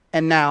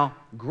 and now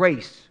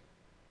grace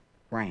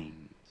reigns.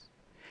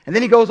 And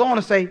then he goes on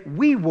to say,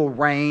 we will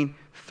reign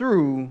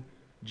through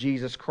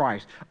Jesus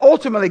Christ.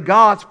 Ultimately,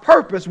 God's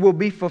purpose will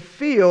be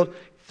fulfilled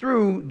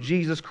through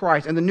Jesus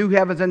Christ. And the new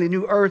heavens and the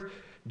new earth,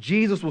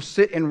 Jesus will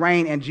sit and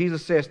reign, and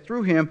Jesus says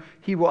through him,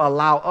 he will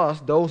allow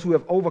us, those who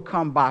have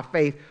overcome by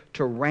faith,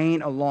 to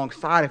reign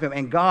alongside of him.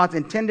 And God's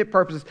intended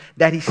purposes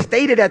that he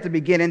stated at the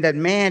beginning, that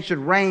man should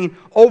reign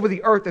over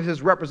the earth as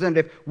his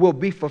representative, will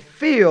be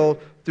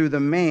fulfilled through the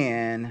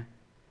man,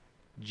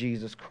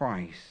 Jesus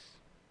Christ.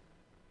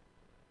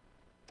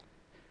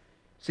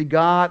 See,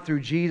 God, through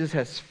Jesus,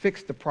 has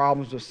fixed the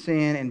problems of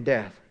sin and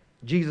death.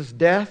 Jesus'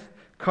 death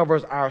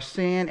covers our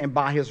sin, and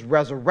by his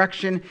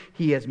resurrection,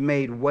 he has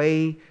made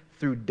way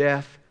through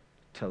death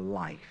to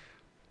life.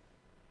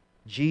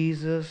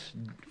 Jesus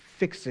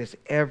fixes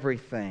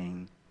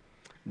everything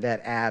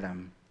that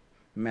Adam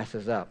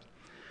messes up.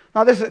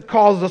 Now, this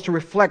causes us to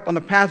reflect on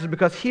the passage,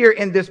 because here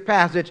in this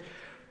passage,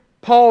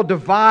 Paul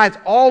divides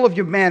all of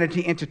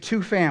humanity into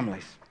two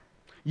families.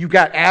 You've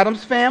got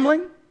Adam's family,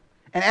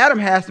 and Adam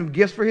has some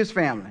gifts for his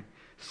family: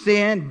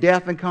 sin,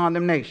 death, and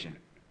condemnation.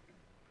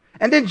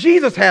 And then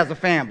Jesus has a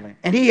family,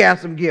 and he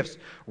has some gifts: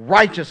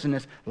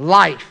 righteousness,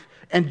 life,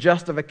 and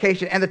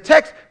justification. And the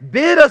text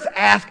bid us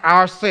ask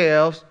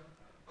ourselves,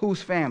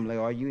 whose family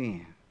are you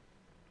in?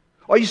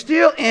 Are you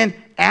still in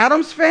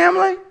Adam's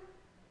family?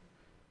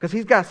 Because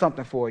he's got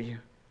something for you.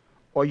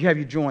 Or have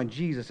you joined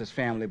Jesus'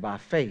 family by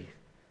faith?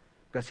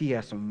 Because he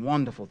has some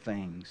wonderful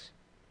things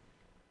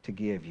to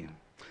give you.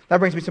 That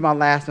brings me to my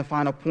last and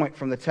final point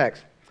from the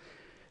text.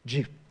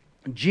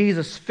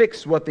 Jesus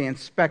fixed what the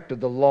inspector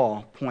of the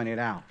law pointed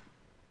out.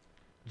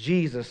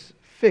 Jesus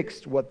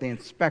fixed what the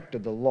inspector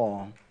of the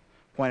law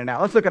pointed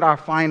out. Let's look at our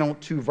final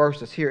two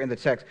verses here in the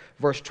text,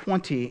 verse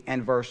 20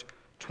 and verse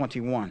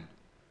 21.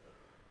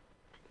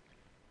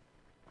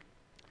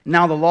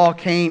 Now the law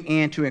came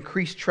in to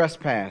increase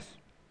trespass,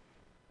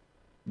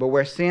 but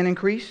where sin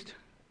increased,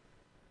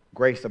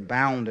 grace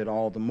abounded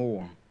all the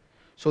more,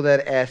 so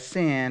that as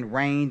sin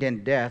reigned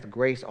in death,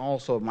 grace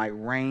also might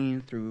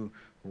reign through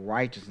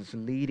righteousness,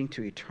 leading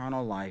to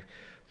eternal life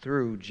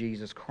through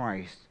Jesus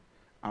Christ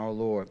our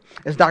Lord.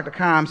 As Dr.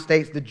 Keim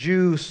states, the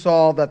Jews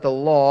saw that the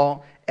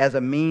law as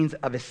a means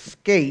of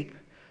escape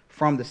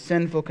from the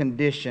sinful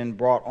condition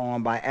brought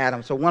on by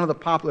Adam. So one of the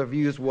popular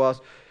views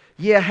was,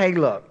 hey,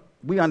 look,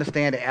 we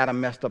understand that Adam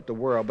messed up the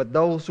world, but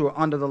those who are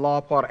under the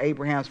law, part of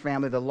Abraham's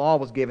family, the law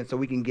was given so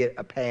we can get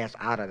a pass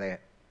out of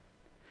that.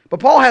 But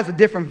Paul has a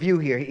different view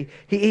here.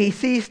 He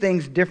sees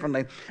things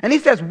differently. And he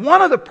says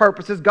one of the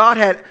purposes, God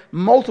had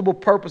multiple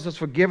purposes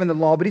for giving the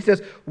law, but he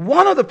says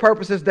one of the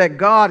purposes that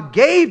God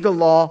gave the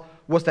law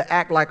was to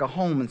act like a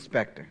home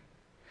inspector.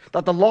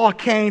 That the law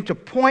came to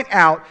point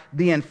out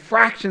the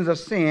infractions of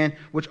sin,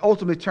 which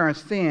ultimately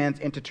turns sins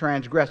into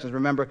transgressions.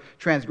 Remember,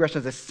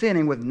 transgressions is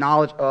sinning with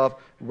knowledge of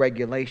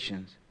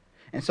regulations.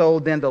 And so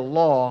then the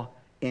law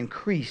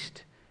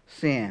increased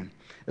sin.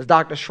 As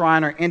Dr.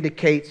 Schreiner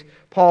indicates,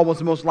 Paul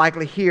was most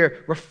likely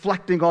here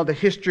reflecting on the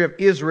history of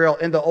Israel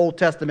in the Old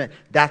Testament.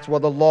 That's where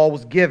the law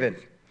was given.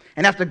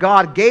 And after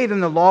God gave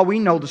them the law, we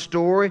know the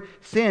story.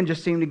 Sin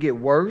just seemed to get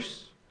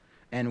worse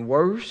and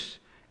worse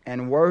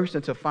and worse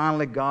until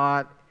finally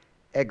God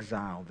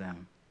exiled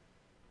them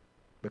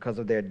because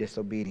of their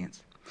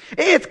disobedience.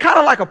 It's kind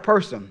of like a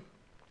person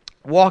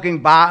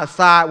walking by a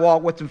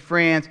sidewalk with some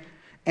friends,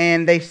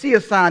 and they see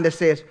a sign that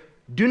says,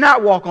 "Do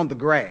not walk on the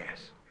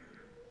grass."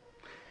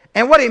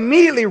 And what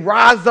immediately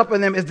rises up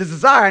in them is the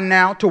desire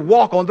now to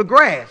walk on the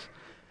grass.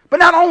 But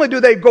not only do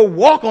they go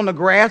walk on the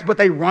grass, but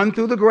they run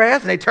through the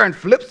grass, and they turn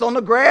flips on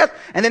the grass,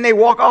 and then they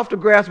walk off the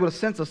grass with a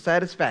sense of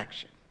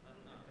satisfaction.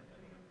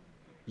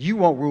 You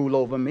won't rule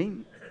over me.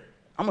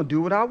 I'm going to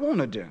do what I want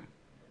to do.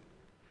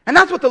 And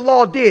that's what the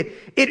law did.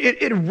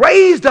 It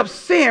raised up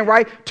sin,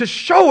 right, to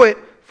show it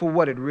for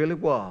what it really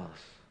was.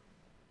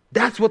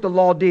 That's what the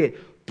law did.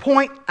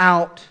 Point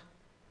out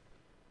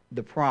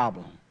the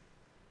problem.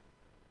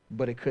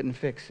 But it couldn't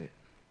fix it.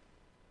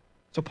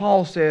 So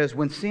Paul says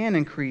when sin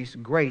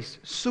increased, grace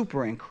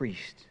super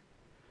increased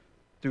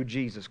through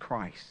Jesus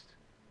Christ.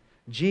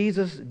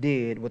 Jesus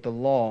did what the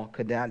law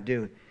could not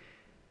do.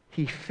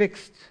 He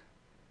fixed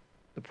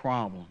the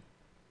problem.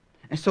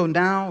 And so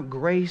now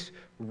grace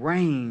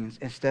reigns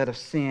instead of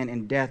sin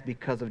and death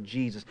because of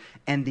Jesus.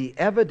 And the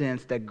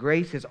evidence that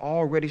grace has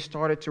already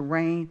started to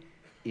reign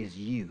is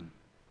you.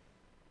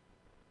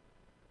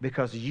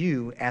 Because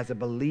you, as a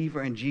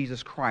believer in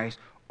Jesus Christ,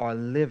 are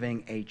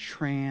living a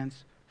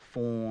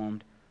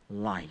transformed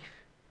life.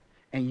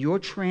 And your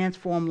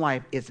transformed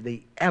life is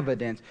the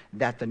evidence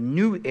that the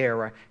new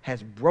era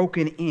has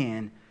broken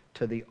in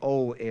to the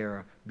old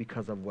era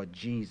because of what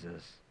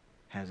Jesus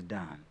has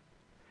done.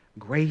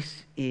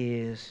 Grace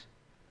is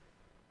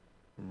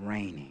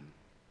reigning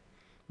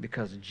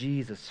because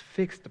Jesus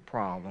fixed the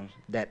problems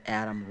that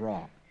Adam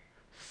wrought: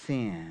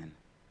 sin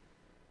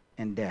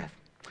and death.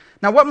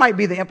 Now, what might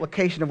be the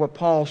implication of what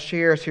Paul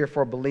shares here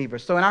for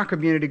believers? So in our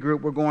community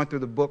group, we're going through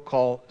the book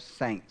called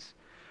Saints.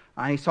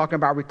 He's talking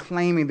about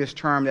reclaiming this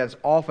term that's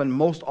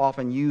most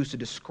often used to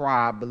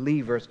describe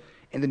believers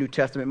in the New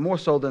Testament, more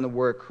so than the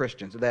word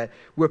Christians, that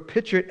we're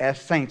pictured as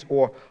saints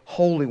or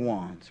holy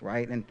ones,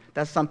 right? And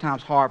that's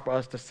sometimes hard for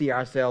us to see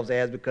ourselves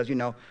as because,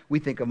 we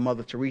think of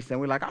Mother Teresa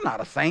and we're like, I'm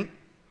not a saint.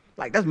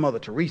 Like, that's Mother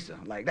Teresa.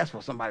 Like, that's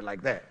for somebody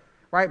like that,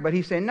 right? But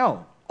he's saying,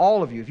 no,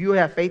 all of you, if you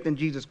have faith in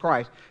Jesus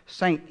Christ,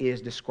 saint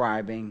is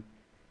describing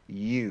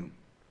you.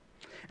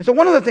 And so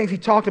one of the things he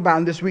talked about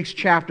in this week's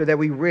chapter that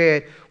we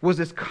read was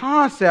this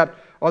concept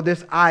or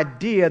this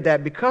idea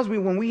that because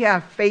when we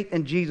have faith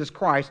in Jesus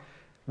Christ,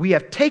 we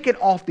have taken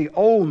off the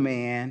old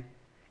man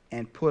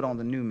and put on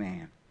the new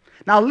man.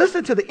 Now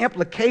listen to the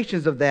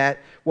implications of that,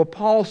 what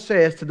Paul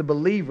says to the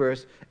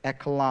believers at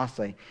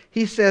Colossae.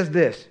 He says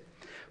this: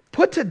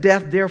 put to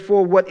death,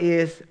 therefore, what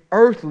is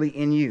earthly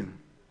in you.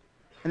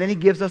 And then he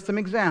gives us some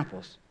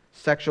examples: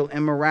 sexual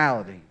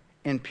immorality,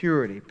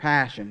 impurity,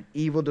 passion,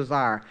 evil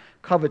desire,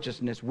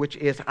 covetousness, which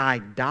is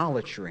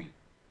idolatry.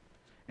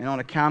 And on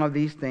account of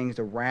these things,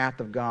 the wrath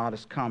of God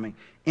is coming.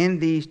 In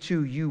these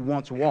too you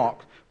once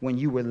walked when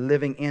you were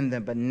living in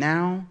them, but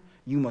now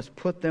you must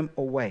put them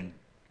away,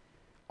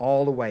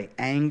 all away: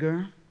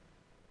 anger,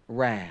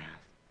 wrath,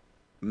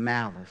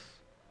 malice,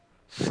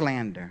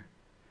 slander,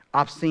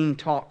 obscene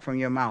talk from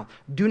your mouth.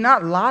 Do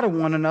not lie to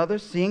one another,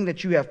 seeing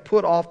that you have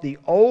put off the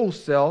old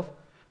self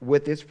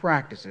with its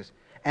practices,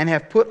 and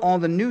have put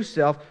on the new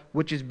self,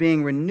 which is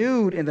being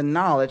renewed in the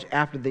knowledge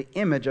after the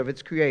image of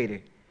its creator.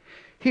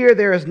 Here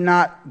there is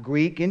not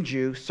Greek and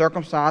Jew,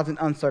 circumcised and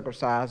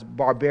uncircumcised,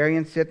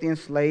 barbarian, Scythian,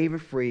 slave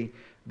and free,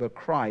 but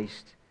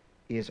Christ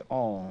is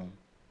all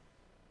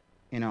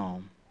in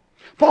all.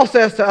 Paul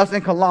says to us in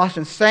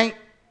Colossians, saint,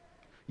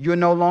 you're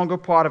no longer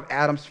part of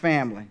Adam's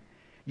family.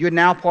 You're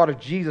now part of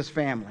Jesus'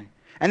 family.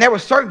 And there were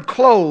certain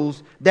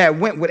clothes that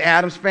went with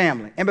Adam's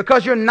family. And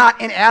because you're not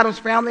in Adam's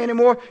family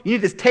anymore, you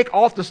need to take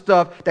off the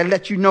stuff that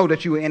lets you know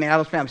that you were in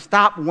Adam's family.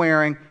 Stop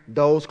wearing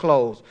those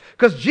clothes.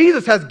 Because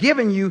Jesus has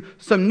given you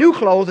some new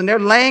clothes and they're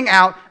laying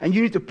out, and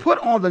you need to put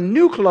on the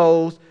new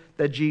clothes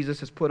that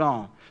Jesus has put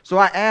on. So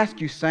I ask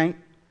you, saint,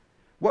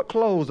 what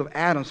clothes of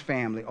Adam's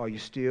family are you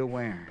still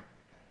wearing?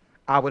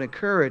 I would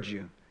encourage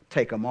you,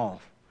 take them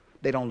off.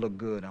 They don't look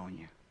good on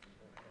you.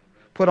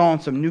 Put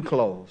on some new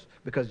clothes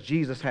because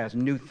Jesus has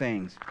new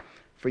things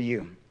for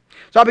you.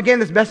 So I began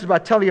this message by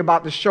telling you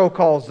about the show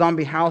called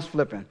Zombie House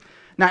Flipping.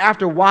 Now,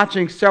 after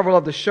watching several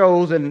of the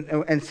shows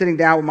and sitting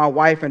down with my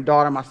wife and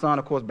daughter, my son,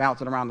 of course,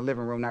 bouncing around the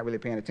living room, not really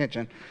paying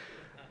attention,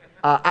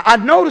 I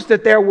noticed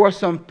that there were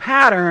some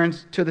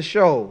patterns to the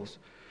shows.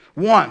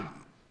 One,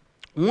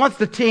 once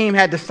the team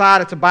had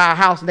decided to buy a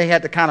house, and they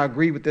had to kind of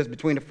agree with this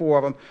between the four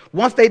of them,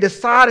 once they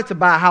decided to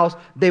buy a house,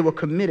 they were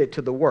committed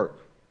to the work.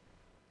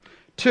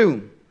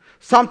 Two,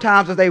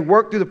 sometimes as they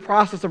worked through the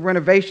process of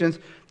renovations,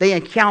 they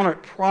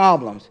encountered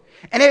problems.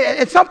 And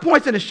at some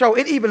points in the show,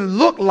 it even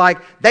looked like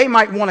they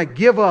might want to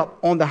give up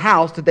on the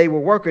house that they were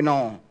working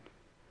on.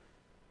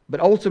 But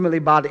ultimately,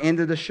 by the end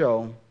of the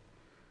show,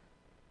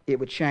 it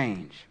would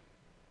change.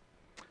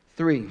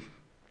 Three,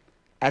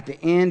 at the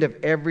end of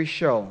every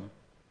show,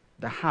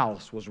 the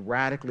house was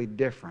radically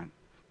different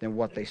than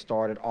what they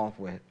started off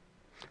with.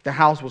 The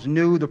house was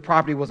new, the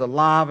property was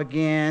alive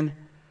again,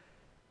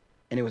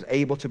 and it was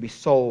able to be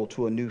sold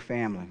to a new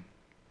family.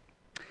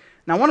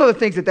 Now, one of the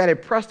things that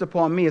impressed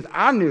upon me is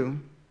I knew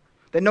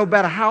that no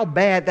matter how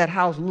bad that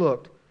house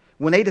looked,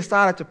 when they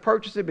decided to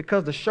purchase it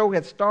because the show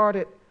had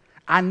started,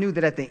 I knew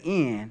that at the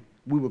end,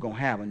 we were going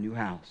to have a new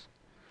house.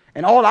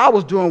 And all I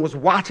was doing was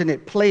watching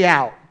it play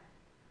out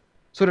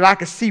so that I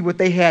could see what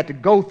they had to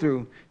go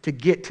through to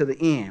get to the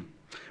end.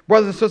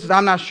 Brothers and sisters,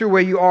 I'm not sure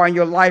where you are in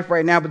your life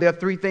right now, but there are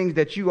three things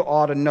that you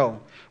ought to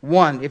know.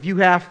 One, if you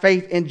have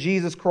faith in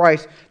Jesus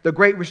Christ, the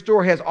great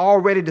restorer has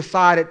already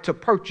decided to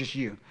purchase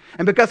you.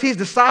 And because he's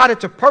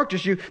decided to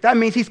purchase you, that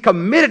means he's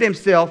committed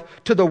himself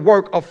to the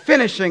work of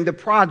finishing the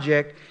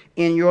project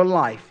in your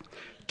life.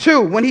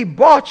 Two, when he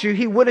bought you,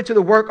 he went into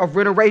the work of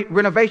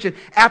renovation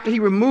after he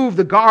removed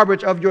the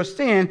garbage of your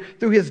sin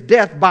through his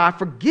death by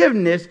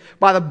forgiveness,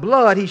 by the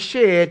blood he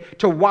shed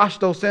to wash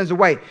those sins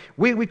away.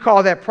 We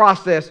call that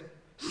process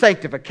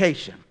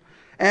sanctification.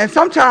 And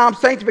sometimes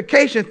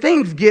sanctification,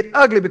 things get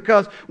ugly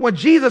because when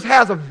Jesus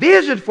has a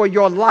vision for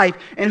your life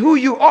and who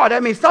you are,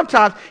 that means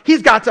sometimes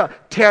he's got to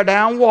tear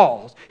down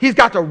walls. He's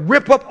got to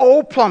rip up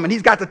old plumbing.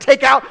 He's got to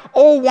take out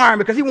old wiring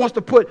because he wants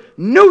to put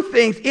new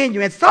things in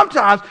you. And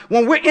sometimes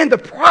when we're in the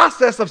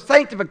process of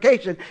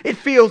sanctification, it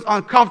feels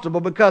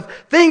uncomfortable because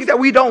things that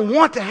we don't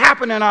want to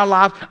happen in our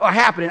lives are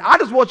happening. I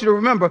just want you to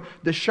remember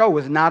the show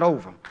is not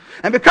over.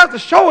 And because the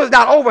show is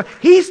not over,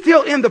 he's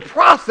still in the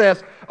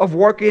process of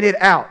working it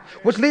out.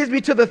 Which leads me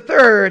to the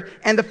third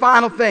and the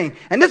final thing.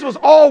 And this was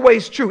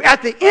always true.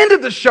 At the end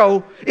of the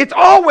show, it's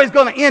always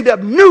going to end up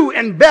new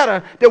and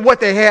better than what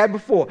they had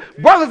before.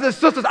 Brothers and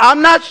sisters,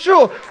 I'm not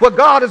sure what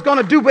God is going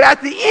to do, but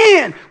at the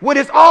end, when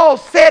it's all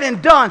said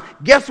and done,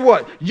 guess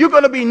what? You're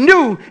going to be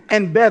new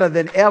and better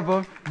than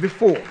ever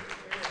before.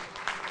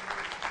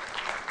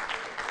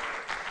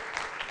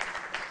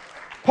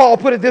 Paul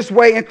put it this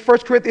way in 1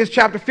 Corinthians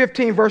chapter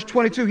 15, verse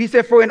 22. He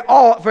said, for in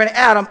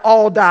Adam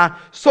all die,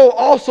 so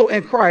also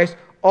in Christ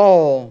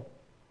all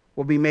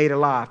will be made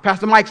alive.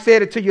 Pastor Mike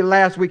said it to you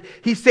last week.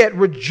 He said,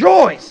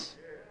 rejoice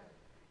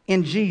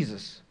in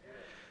Jesus.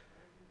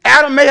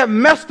 Adam may have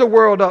messed the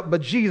world up,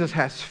 but Jesus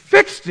has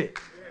fixed it.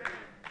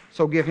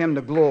 So give him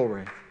the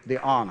glory,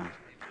 the honor,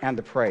 and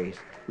the praise.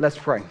 Let's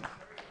pray.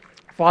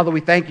 Father,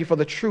 we thank you for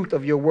the truth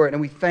of your word,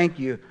 and we thank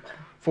you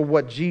for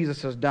what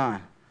Jesus has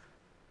done.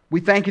 We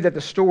thank you that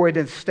the story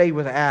didn't stay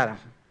with Adam.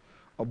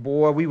 Oh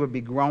boy, we would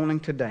be groaning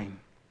today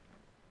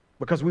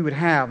because we would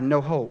have no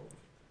hope.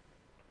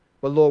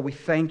 But Lord, we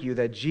thank you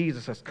that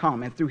Jesus has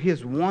come, and through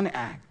his one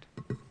act,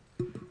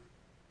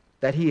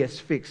 that he has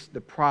fixed the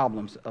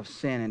problems of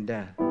sin and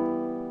death.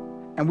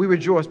 And we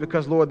rejoice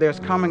because, Lord, there's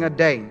coming a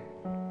day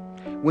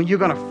when you're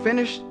going to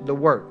finish the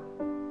work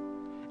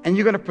and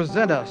you're going to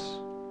present us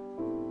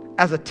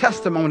as a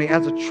testimony,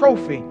 as a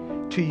trophy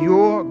to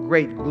your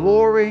great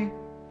glory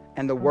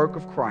and the work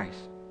of Christ.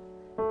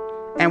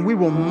 And we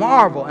will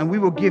marvel and we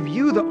will give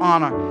you the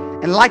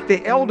honor. And like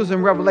the elders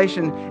in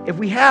Revelation, if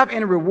we have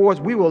any rewards,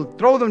 we will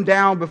throw them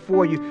down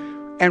before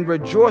you and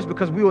rejoice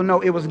because we will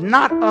know it was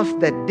not us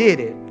that did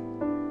it,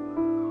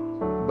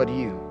 but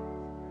you.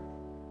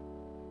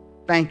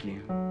 Thank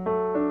you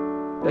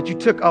that you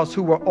took us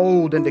who were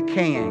old and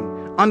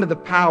decaying under the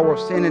power of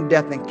sin and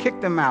death and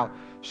kicked them out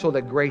so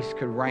that grace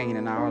could reign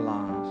in our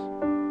lives.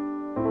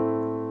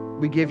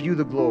 We give you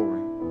the glory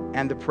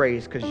and the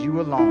praise because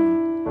you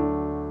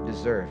alone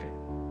deserve it.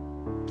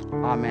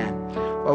 Amen.